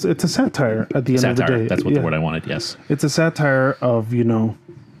 It's a satire at the end of the day. That's what the word I wanted. Yes. It's a satire of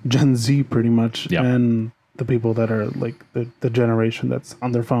Gen Z pretty much, Yeah. and the people that are like the generation that's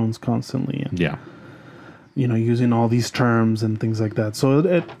on their phones constantly, and Yeah. using all these terms and things like that.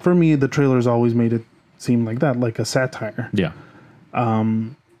 So for me, the trailers always made it seem like that, like a satire. Yeah.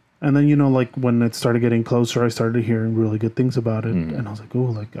 And then like when it started getting closer, I started hearing really good things about it, and I was like, oh,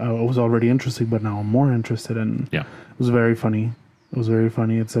 like I was already interested, but now I'm more interested, and Yeah. it was very funny. It's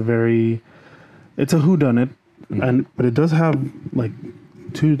a whodunit, but it does have like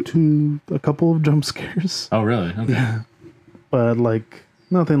a couple of jump scares, Oh, really? Okay. but like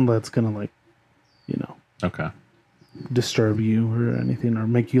nothing that's gonna like Okay. disturb you or anything or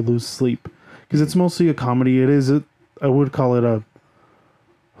make you lose sleep, because it's mostly a comedy. I would call it a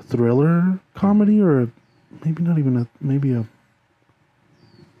thriller comedy, or maybe not even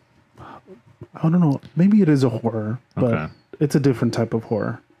I don't know, maybe it is a horror, but Okay. it's a different type of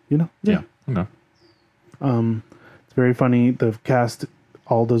horror, Yeah. Okay. It's very funny. The cast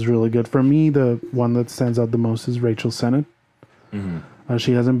all does really good. For me, the one that stands out the most is Rachel Sennett.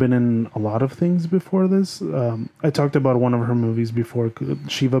 She hasn't been in a lot of things before this. I talked about one of her movies before,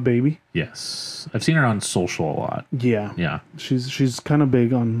 Shiva Baby. Yes. I've seen her on social a lot. Yeah, Yeah. she's kind of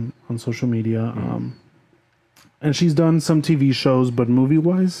big on social media, and she's done some TV shows, but movie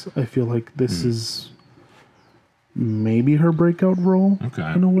wise, I feel like this is maybe her breakout role.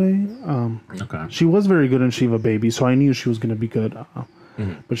 Okay. In a way. Okay. She was very good in Shiva Baby, so I knew she was going to be good.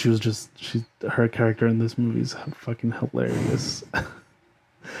 But her character in this movie is fucking hilarious.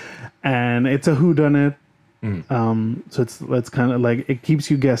 And it's a whodunit. So it's kind of like it keeps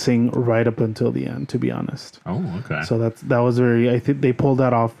you guessing right up until the end, to be honest. Oh, okay. So that was I think they pulled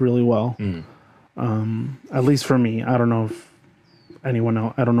that off really well. At least for me. I don't know if anyone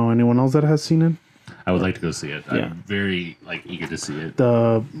else. I don't know anyone else that has seen it. I would like to go see it. Yeah. I'm very eager to see it.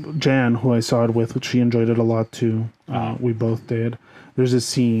 The Jan, who I saw it with, she enjoyed it a lot too. We both did. There's a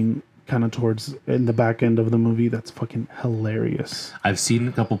scene kind of towards in the back end of the movie that's fucking hilarious. I've seen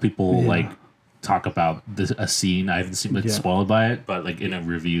a couple people talk about a scene. I haven't been spoiled by it, but like in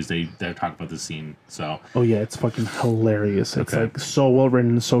reviews they talk about the scene. So Oh yeah, it's fucking hilarious. It's Okay. like so well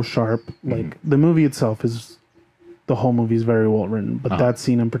written, so sharp. Like the movie itself the whole movie is very well written, but that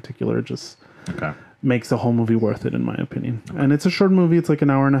scene in particular just okay. makes the whole movie worth it in my opinion. And it's a short movie. It's like an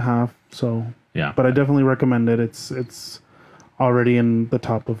hour and a half. So Yeah. but I definitely recommend it. It's already in the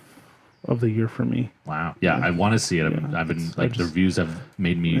top of the year for me. Wow. Yeah, I want to see it. I've been the reviews have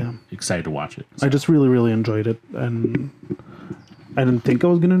made me excited to watch it. So. I just really, really enjoyed it, and I didn't think I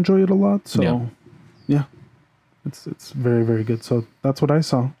was gonna enjoy it a lot. So, yeah, it's very, very good. So that's what I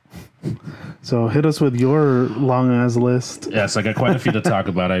saw. So hit us with your long ass list. Yes, I got quite a few to talk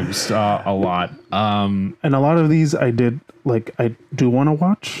about. I saw a lot. And a lot of these I did I do want to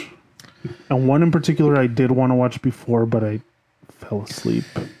watch, And one in particular I did want to watch before, but I fell asleep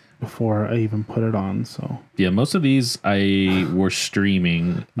before I even put it on. So Yeah, most of these I were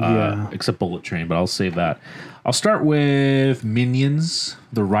streaming, Yeah. except Bullet Train, but I'll save that. I'll start with Minions: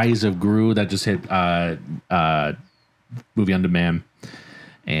 The Rise of Gru that just hit movie on demand.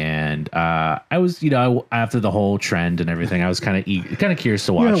 And I was, after the whole trend and everything, I was kind of curious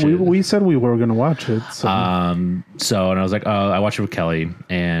to watch yeah, it. we said we were gonna watch it. So And I was like, oh, I watched it with Kelly,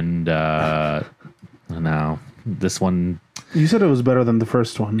 and no, this one, you said it was better than the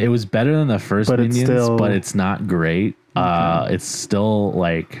first one. it was better than the first But it's Minions, still- but it's not great. It's still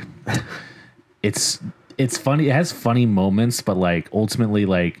like, it's funny. It has funny moments, but like ultimately,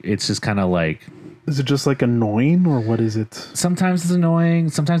 like it's just kind of like, Is it just like annoying, or what is it? sometimes it's annoying.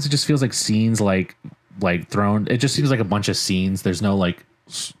 Sometimes it just feels like scenes like thrown. It just seems like a bunch of scenes. There's no like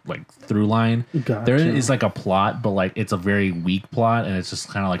through line. Gotcha. There is like a plot, but like it's a very weak plot, and it's just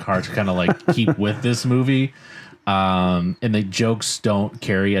kind of like hard to kind of like keep with this movie. And the jokes don't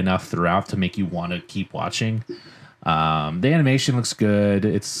carry enough throughout to make you want to keep watching. The animation looks good.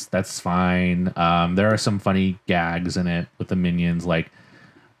 That's fine. There are some funny gags in it with the Minions. Like,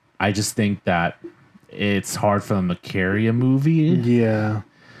 I just think that it's hard for them to carry a movie. Yeah,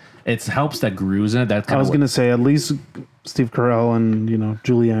 It helps that Gru's in it. That's I was gonna say at least Steve Carell and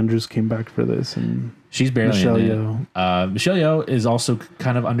Julie Andrews came back for this, and she's barely Michelle in Yeoh. it. Michelle Yeoh is also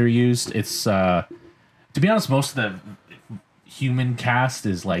kind of underused. It's to be honest, most of the human cast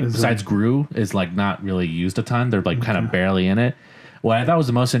is like, besides Gru, is like not really used a ton. They're like kind of barely in it. What I thought was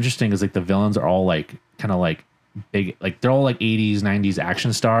the most interesting is like the villains are all like kind of like big, like they're all like 80s 90s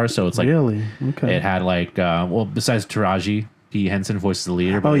action stars. So it's like Really? Okay. it had like besides Taraji P. Henson voices the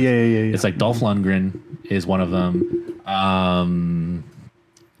leader. But Oh, yeah. It's like Dolph Lundgren is one of them.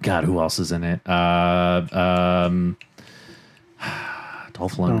 God, who else is in it?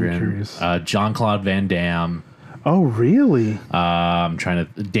 Dolph Lundgren, curious. Jean-Claude Van Damme. Oh, really? I'm trying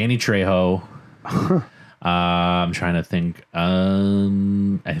to Danny Trejo. I'm trying to think.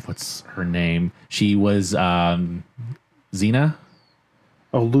 What's her name? She was Xena.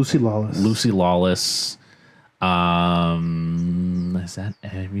 Oh, Lucy Lawless. Lucy Lawless. Is that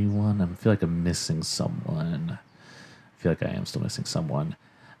everyone? I feel like I'm missing someone. I feel like I am still missing someone.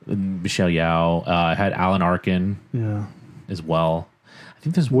 Michelle Yeoh. I had Alan Arkin Yeah. as well. I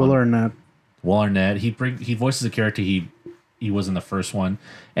think there's Will one. Arnett. Will Arnett. He voices a character he was in the first one,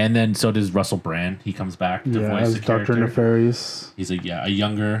 and then so does Russell Brand. He comes back to Yeah, voice as the Dr. character. Nefarious. He's a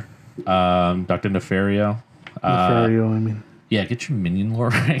younger Dr. Nefario. Nefario, I mean. Yeah, get your minion lore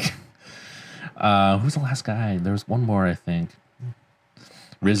right. Who's the last guy? There was one more, I think.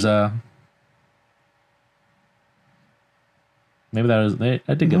 RZA. Maybe that was.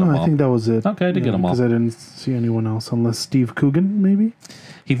 I did get them No, all. I think that was it. Okay, I did get 'em all. Because I didn't see anyone else, unless Steve Coogan, maybe?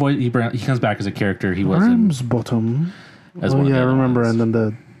 He comes back as a character. He was in Ramsbottom. as Oh, one of yeah, I the other remember. ones. And then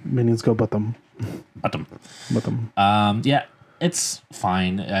the minions go bottom. Bottom. Bottom. Yeah, it's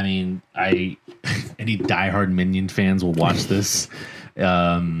fine. I mean, any diehard Minion fans will watch this.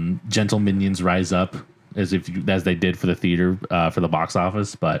 Gentle Minions rise up as they did for the theater for the box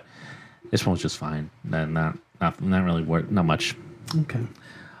office, but this one was just fine. Not really not much. Okay.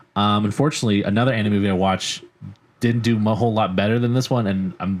 Unfortunately, another anime movie I watched didn't do a whole lot better than this one,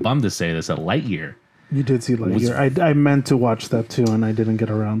 and I'm bummed to say this. At Lightyear. You did see Lightyear. I meant to watch that too, and I didn't get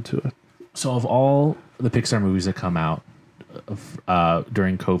around to it. So of all the Pixar movies that come out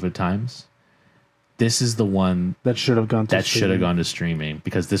during COVID times, this is the one That should have gone to that should have streaming. gone to streaming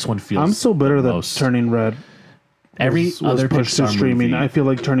because this one feels. I'm so bitter the that most- Turning Red every was other pushed to Pixar streaming. movie. I feel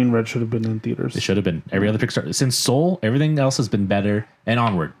like Turning Red should have been in theaters. It should have been every other Pixar since Soul. Everything else has been better, and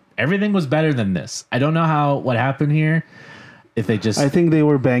Onward. Everything was better than this. I don't know what happened here. If they just, I think they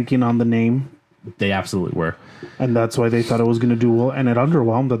were banking on the name, they absolutely were. and that's why they thought it was going to do well, and it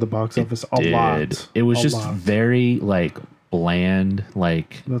underwhelmed at the box office a lot. It was A just lot. very like bland.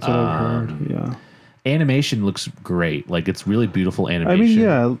 Like That's what I've heard. Yeah. animation looks great. Like it's really beautiful I animation. mean,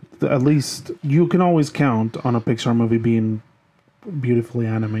 yeah, at least you can always count on a Pixar movie being beautifully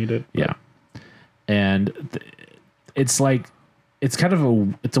animated. Yeah, and it's like it's kind of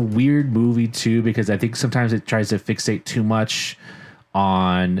a weird movie too because I think sometimes it tries to fixate too much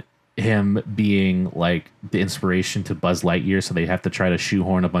on him being like the inspiration to Buzz Lightyear, so they have to try to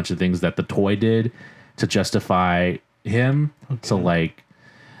shoehorn a bunch of things that the toy did to justify him. So like,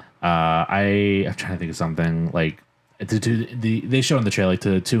 I'm trying to think of something like. They show in the trailer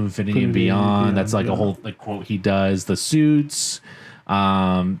to Infinity and Beyond. That's like a whole like quote he does. The suits,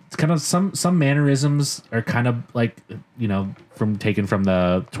 it's kind of some mannerisms are kind of like taken from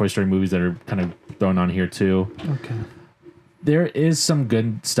the Toy Story movies that are kind of thrown on here too. Okay. there is some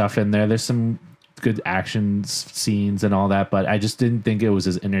good stuff in there. There's some good action scenes and all that, but I just didn't think it was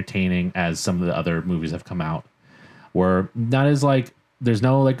as entertaining as some of the other movies have come out. Where not as like there's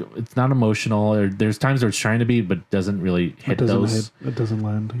no like it's not emotional. Or there's times where it's trying to be, but doesn't really hit those. It doesn't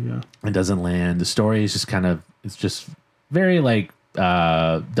land. Yeah, It doesn't land. The story is just kind of it's just very like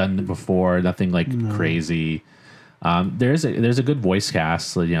done before. Nothing like crazy. There's a good voice cast.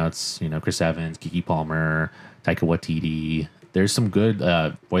 So, it's Chris Evans, Keke Palmer, Taika Waititi. There's some good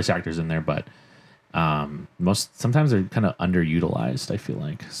voice actors in there, but sometimes they're kind of underutilized. I feel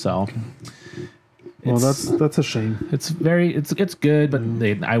like so. Well, that's a shame. It's good, but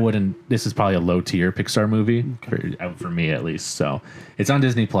I wouldn't. This is probably a low tier Pixar movie for me at least. So it's on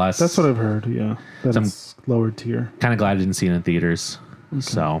Disney Plus. That's what I've heard. Yeah, that's lower tier. Kind of glad I didn't see it in theaters. Okay.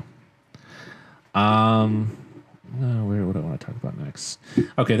 So, what do I want to talk about next?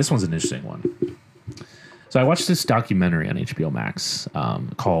 Okay, this one's an interesting one. So I watched this documentary on HBO Max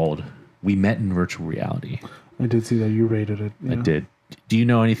called "We Met in Virtual Reality." I did see that you rated it. Yeah. I did. Do you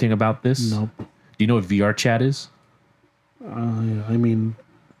know anything about this? Nope. Do you know what VR chat is? Yeah, I mean,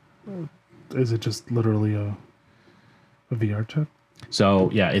 is it just literally a VR chat?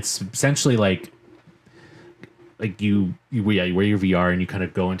 So yeah, it's essentially like you wear your VR and you kind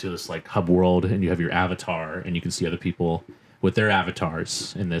of go into this like hub world and you have your avatar and you can see other people with their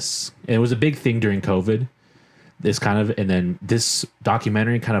avatars in this. And it was a big thing during COVID. And then this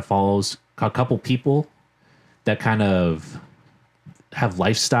documentary kind of follows a couple people that kind of have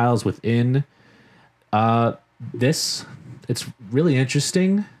lifestyles within this. It's really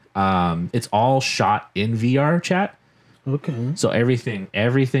interesting. It's all shot in VR chat. Okay. So everything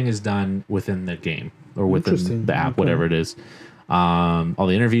is done within the game or within the app, whatever it is. All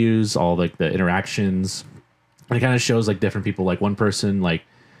the interviews, all like the interactions. And it kind of shows like different people. Like one person, like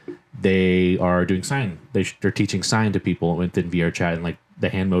they are doing sign. They're teaching sign to people within VR chat, and like the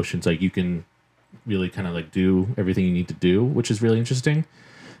hand motions, like you can really kind of like do everything you need to do, which is really interesting.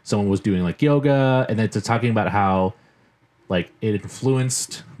 Someone was doing like yoga, and then it's talking about how like it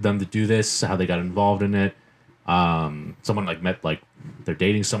influenced them to do this, how they got involved in it. Someone like met like they're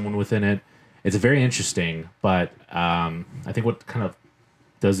dating someone within it. It's very interesting, but I think what kind of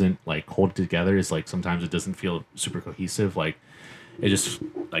doesn't like hold it together is like sometimes it doesn't feel super cohesive. Like it just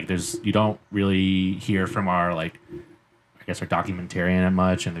like you don't really hear from our like I guess our documentarian that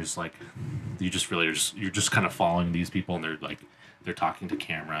much, and there's like you're just kind of following these people and they're talking to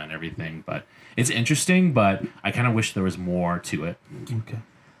camera and everything. But it's interesting, but I kind of wish there was more to it. Okay.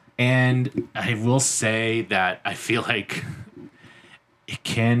 And I will say that I feel like it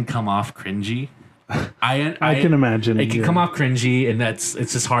can come off cringy. I can imagine it can come off cringy, and it's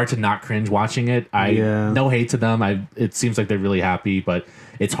just hard to not cringe watching it. No hate to them. It seems like they're really happy, but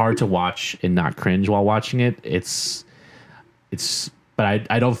it's hard to watch and not cringe while watching it. But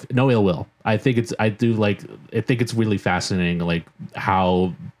I don't no ill will. I think it's really fascinating, like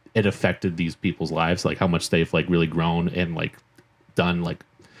how it affected these people's lives, like how much they've like really grown and like done. Like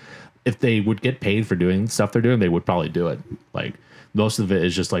if they would get paid for doing stuff they're doing, they would probably do it. Like most of it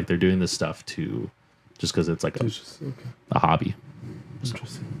is just like they're doing this stuff just because it's like a hobby.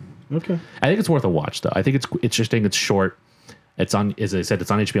 Interesting. Okay. I think it's worth a watch though. I think it's interesting. It's short. It's on, as I said,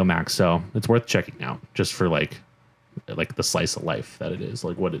 it's on HBO Max, so it's worth checking out just for like the slice of life that it is,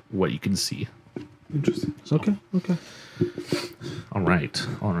 like what you can see. Interesting. So, okay. All right.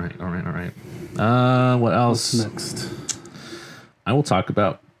 What else? What's next? I will talk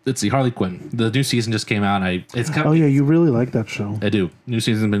about. Let's see, Harley Quinn. The new season just came out. You really like that show. I do. New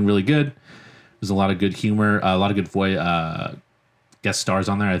season's been really good. There's a lot of good humor, a lot of good guest stars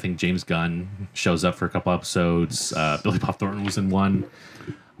on there. I think James Gunn shows up for a couple episodes. Billy Bob Thornton was in one.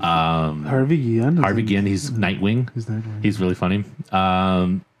 Harvey Guillen. He's Nightwing. He's really funny.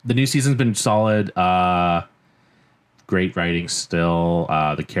 The new season's been solid. Great writing still.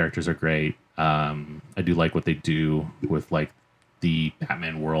 The characters are great. I do like what they do with like the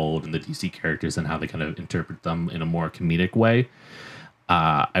Batman world and the DC characters and how they kind of interpret them in a more comedic way.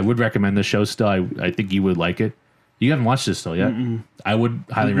 I would recommend the show still. I think you would like it. You haven't watched this still yet? Mm-mm. I would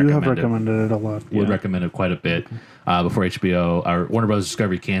highly recommend it. You have recommended it a lot. Would recommend it quite a bit. Before HBO or Warner Bros.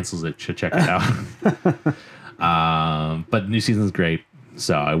 Discovery cancels it, should check it out. But the new season is great,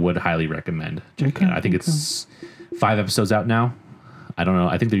 so I would highly recommend checking it out. I think it's 5 episodes out now. I don't know.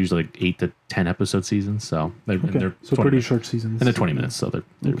 I think they're usually like 8 to 10 episode seasons, so they're pretty minutes. Short seasons. And they're 20 minutes, so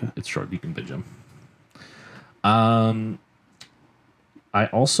it's short. You can binge them. I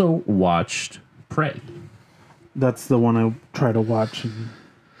also watched Prey. That's the one I tried to watch,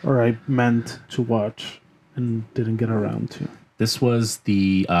 or I meant to watch and didn't get around to. This was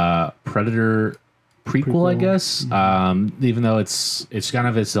the Predator prequel, I guess. Even though it's kind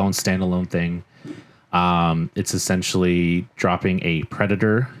of its own standalone thing. It's essentially dropping a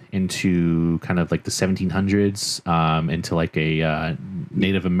predator into kind of like the 1700s, into like a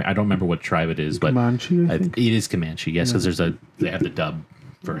Native. I don't remember what tribe it is, but Comanche, I think. it is Comanche. Yes, because they have the dub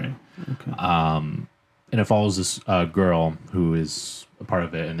for it. Okay. And it follows this girl who is a part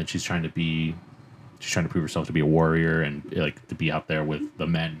of it, and then she's trying to prove herself to be a warrior and like to be out there with the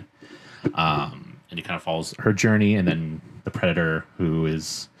men. And it kind of follows her journey, and then the predator, who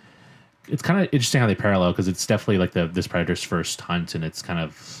is. It's kind of interesting how they parallel, because it's definitely like this predator's first hunt, and it's kind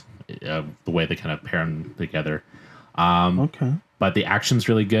of the way they kind of pair them together. Okay. But the action's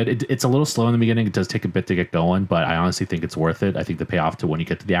really good. It's a little slow in the beginning. It does take a bit to get going, but I honestly think it's worth it. I think the payoff to when you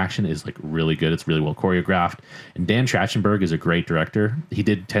get to the action is like really good. It's really well choreographed. And Dan Trachtenberg is a great director. He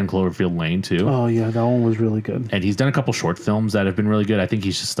did 10 Cloverfield Lane too. Oh yeah, that one was really good. And he's done a couple short films that have been really good. I think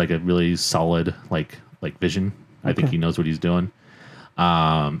he's just like a really solid like vision. I think he knows what he's doing.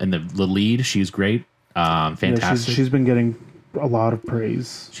 And the lead, she's great. Fantastic. Yeah, she's been getting a lot of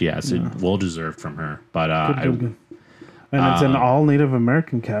praise. She has it well deserved from her. But Good. And it's an all Native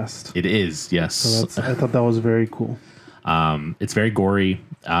American cast. it is, yes. So I thought that was very cool. It's very gory.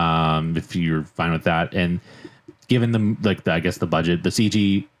 If you're fine with that, and given I guess the budget, the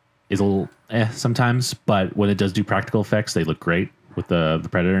CG is a little sometimes, but when it does do practical effects, they look great with the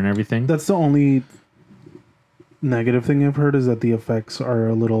predator and everything. That's the only negative thing I've heard, is that the effects are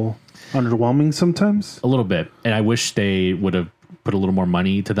a little underwhelming sometimes. A little bit, and I wish they would have put a little more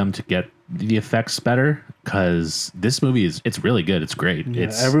money to them to get the effects better, because this movie it's really good. It's great.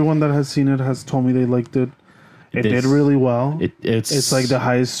 Yeah, everyone that has seen it has told me they liked it. It did really well. It's like the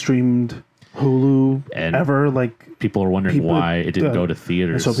highest streamed Hulu ever. Like, people are wondering why it didn't go to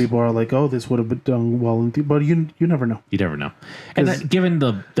theaters. So people are like, "Oh, this would have been done well in theaters," but you never know. You never know. And given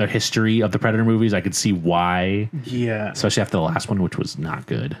the history of the Predator movies, I could see why. Yeah, especially after the last one, which was not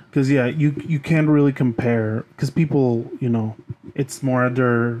good. Because you can't really compare, because people, it's more at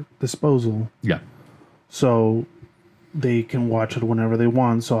their disposal. Yeah. So they can watch it whenever they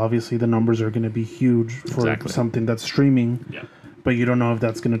want. So obviously the numbers are going to be huge for something that's streaming. Yeah. But you don't know if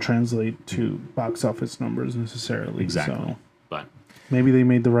that's going to translate to box office numbers necessarily. Exactly. So but maybe they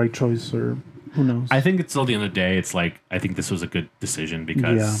made the right choice, or who knows? I think it's still the end of the day. It's like, I think this was a good decision,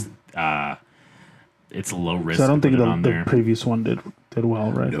 because it's a low risk. So I don't think the previous one did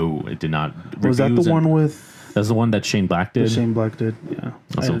well, right? No, it did not. Was that the one with? That's the one that Shane Black did. Shane Black did, yeah.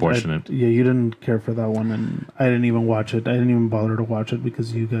 That's unfortunate. You didn't care for that one, and I didn't even watch it. I didn't even bother to watch it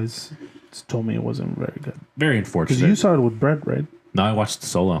because you guys told me it wasn't very good. Very unfortunate. Because you saw it with Brett, right? No, I watched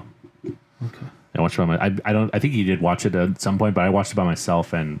solo. Okay. I watched it by I think he did watch it at some point, but I watched it by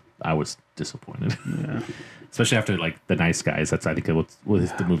myself, and I was disappointed. Yeah. Especially after like The Nice Guys. That's, I think,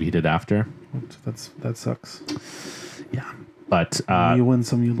 was the movie he did after. That sucks. Yeah. But you win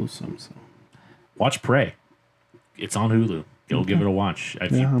some, you lose some. So watch Prey. It's on Hulu. You'll give it a watch.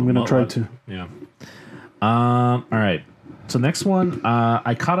 I'm gonna try to. Yeah. All right. So next one,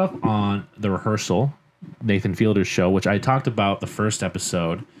 I caught up on The Rehearsal, Nathan Fielder's show, which I talked about the first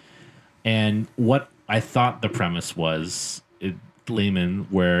episode, and what I thought the premise was, layman,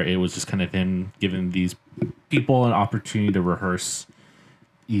 where it was just kind of him giving these people an opportunity to rehearse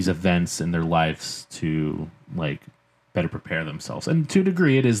these events in their lives to like better prepare themselves. And to a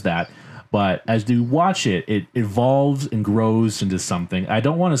degree, it is that. But as you watch it, it evolves and grows into something. I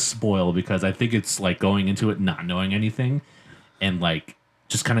don't want to spoil, because I think it's like going into it not knowing anything, and like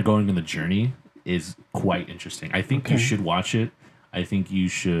just kind of going on the journey is quite interesting. I think you should watch it. I think you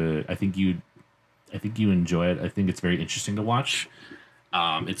should. I think you enjoy it. I think it's very interesting to watch.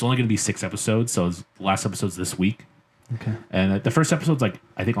 It's only going to be 6 episodes, so the last episode's this week. Okay. And the first episode's like,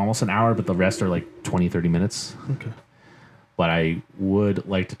 I think, almost an hour, but the rest are like 20, 30 minutes. Okay. But I would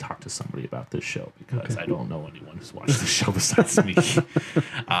like to talk to somebody about this show, because I don't know anyone who's watched the show besides me.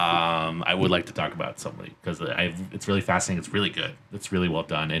 I would like to talk about somebody, because it's really fascinating. It's really good. It's really well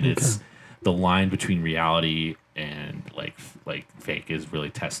done, and it's the line between reality and like fake is really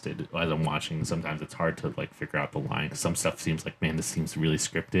tested as I'm watching. Sometimes it's hard to like figure out the line, because some stuff seems like, man, this seems really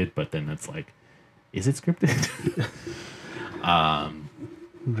scripted, but then it's like, is it scripted?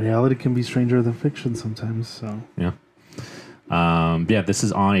 Reality can be stranger than fiction sometimes. So yeah. This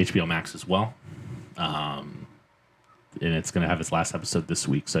is on HBO Max as well. And it's going to have its last episode this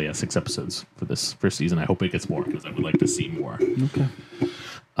week. So, 6 episodes for this first season. I hope it gets more, because I would like to see more. Okay.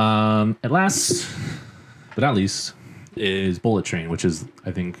 At last, but not least, is Bullet Train, which is,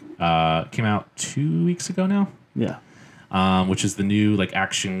 I think, came out 2 weeks ago now. Yeah. Which is the new like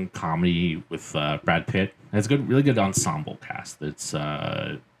action comedy with Brad Pitt. It has a really good ensemble cast. It's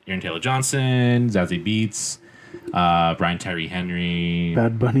Aaron Aaron Taylor Johnson, Zazie Beetz, Brian Tyree Henry,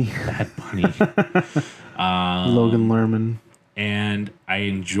 Bad Bunny, Logan Lerman. And I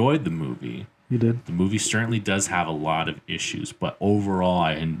enjoyed the movie. You did? The movie certainly does have a lot of issues, but overall,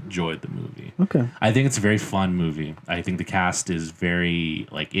 I enjoyed the movie. Okay. I think it's a very fun movie. I think the cast is very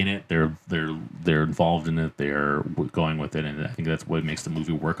in it. They're involved in it. They're going with it, and I think that's what makes the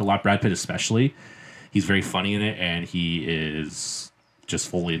movie work a lot. Brad Pitt especially, he's very funny in it, and he is just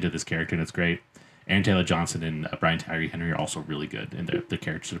fully into this character, and it's great. Aaron Taylor Johnson and Brian Tyree Henry are also really good in the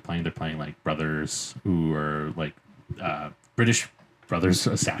characters they're playing. They're playing like brothers who are like British brothers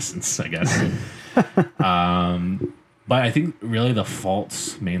assassins, I guess. But I think really the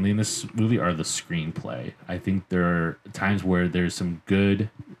faults mainly in this movie are the screenplay. I think there are times where there's some good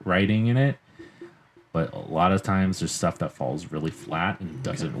writing in it, but a lot of times there's stuff that falls really flat and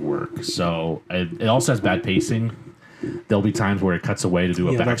doesn't work. So it also has bad pacing. There'll be times where it cuts away to do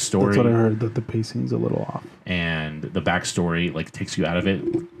a backstory. That's what I heard, that the pacing's a little off. And the backstory takes you out of it.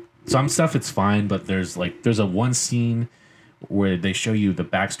 Some stuff it's fine, but there's a one scene where they show you the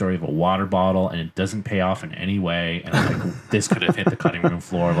backstory of a water bottle and it doesn't pay off in any way. And I'm like, this could have hit the cutting room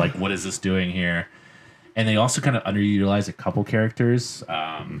floor. Like, what is this doing here? And they also kind of underutilize a couple characters.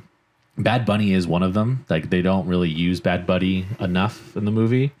 Bad Bunny is one of them. Like, they don't really use Bad Bunny enough in the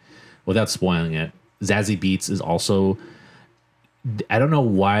movie without spoiling it. Zazie Beetz is also, I don't know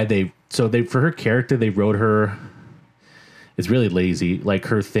why for her character, they wrote her, it's really lazy. Like,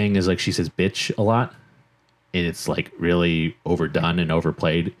 her thing is she says bitch a lot. And it's really overdone and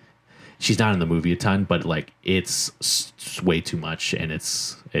overplayed. She's not in the movie a ton, but it's way too much, and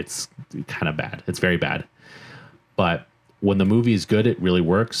it's kind of bad. It's very bad. But when the movie is good, it really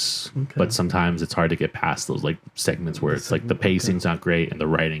works. Okay. But sometimes it's hard to get past those segments where it's the pacing's not great and the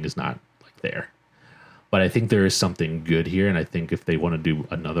writing is not there. But I think there is something good here, and I think if they want to do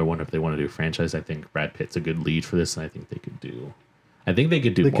another one, if they want to do a franchise, I think Brad Pitt's a good lead for this, and I think they could do. They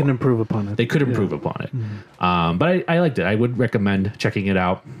can improve upon it. They could improve upon it. Mm-hmm. But I liked it. I would recommend checking it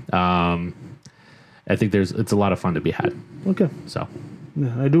out. I think it's a lot of fun to be had. Okay. So.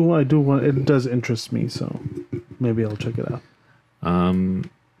 Yeah, I do want. It does interest me, so maybe I'll check it out.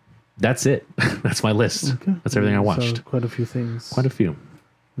 That's it. That's my list. Okay. That's everything I watched. So quite a few things. Quite a few.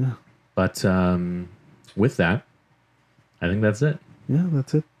 Yeah. But with that, I think that's it. Yeah,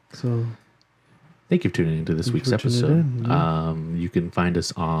 that's it. So. Thank you for tuning into this week's episode. You can find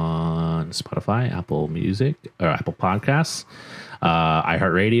us on Spotify, Apple Music, or Apple Podcasts,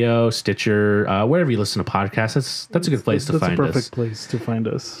 iHeartRadio, Stitcher, wherever you listen to podcasts. That's a good place to find us. That's a perfect place to find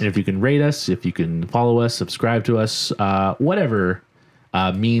us. And if you can rate us, if you can follow us, subscribe to us, whatever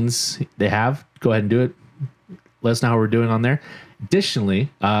means they have, go ahead and do it. Let us know how we're doing on there.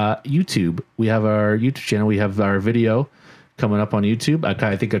 Additionally, YouTube. We have our YouTube channel. We have our video coming up on YouTube.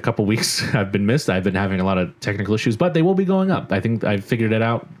 I think a couple weeks have been missed. I've been having a lot of technical issues, but they will be going up. I think I figured it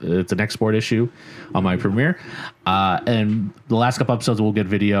out. It's an export issue on my Premiere. And the last couple episodes will get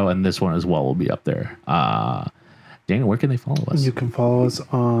video, and this one as well will be up there. Daniel, where can they follow us? You can follow us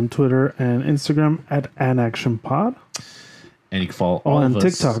on Twitter and Instagram at AnActionPod. And you can follow all of us.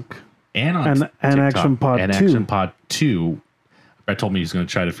 TikTok. And on TikTok. AnActionPod 2. AnActionPod 2. Brett told me he's going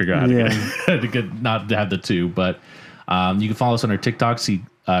to try to figure out how to get not to have the 2, but you can follow us on our TikTok, see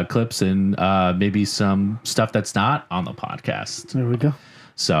clips and maybe some stuff that's not on the podcast. There we go.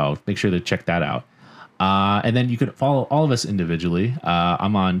 So make sure to check that out. And then you can follow all of us individually.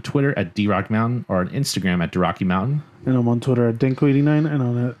 I'm on Twitter at DRockMountain or on Instagram at DRockyMountain. And I'm on Twitter at Denko89 and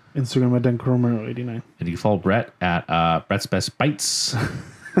on Instagram at DenkoRomero89. And you can follow Brett at Brett's Best Bites.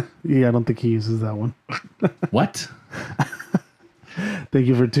 Yeah, I don't think he uses that one. What? Thank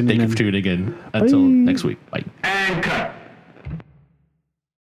you for tuning in. Thank you for tuning in. Until next week. Bye.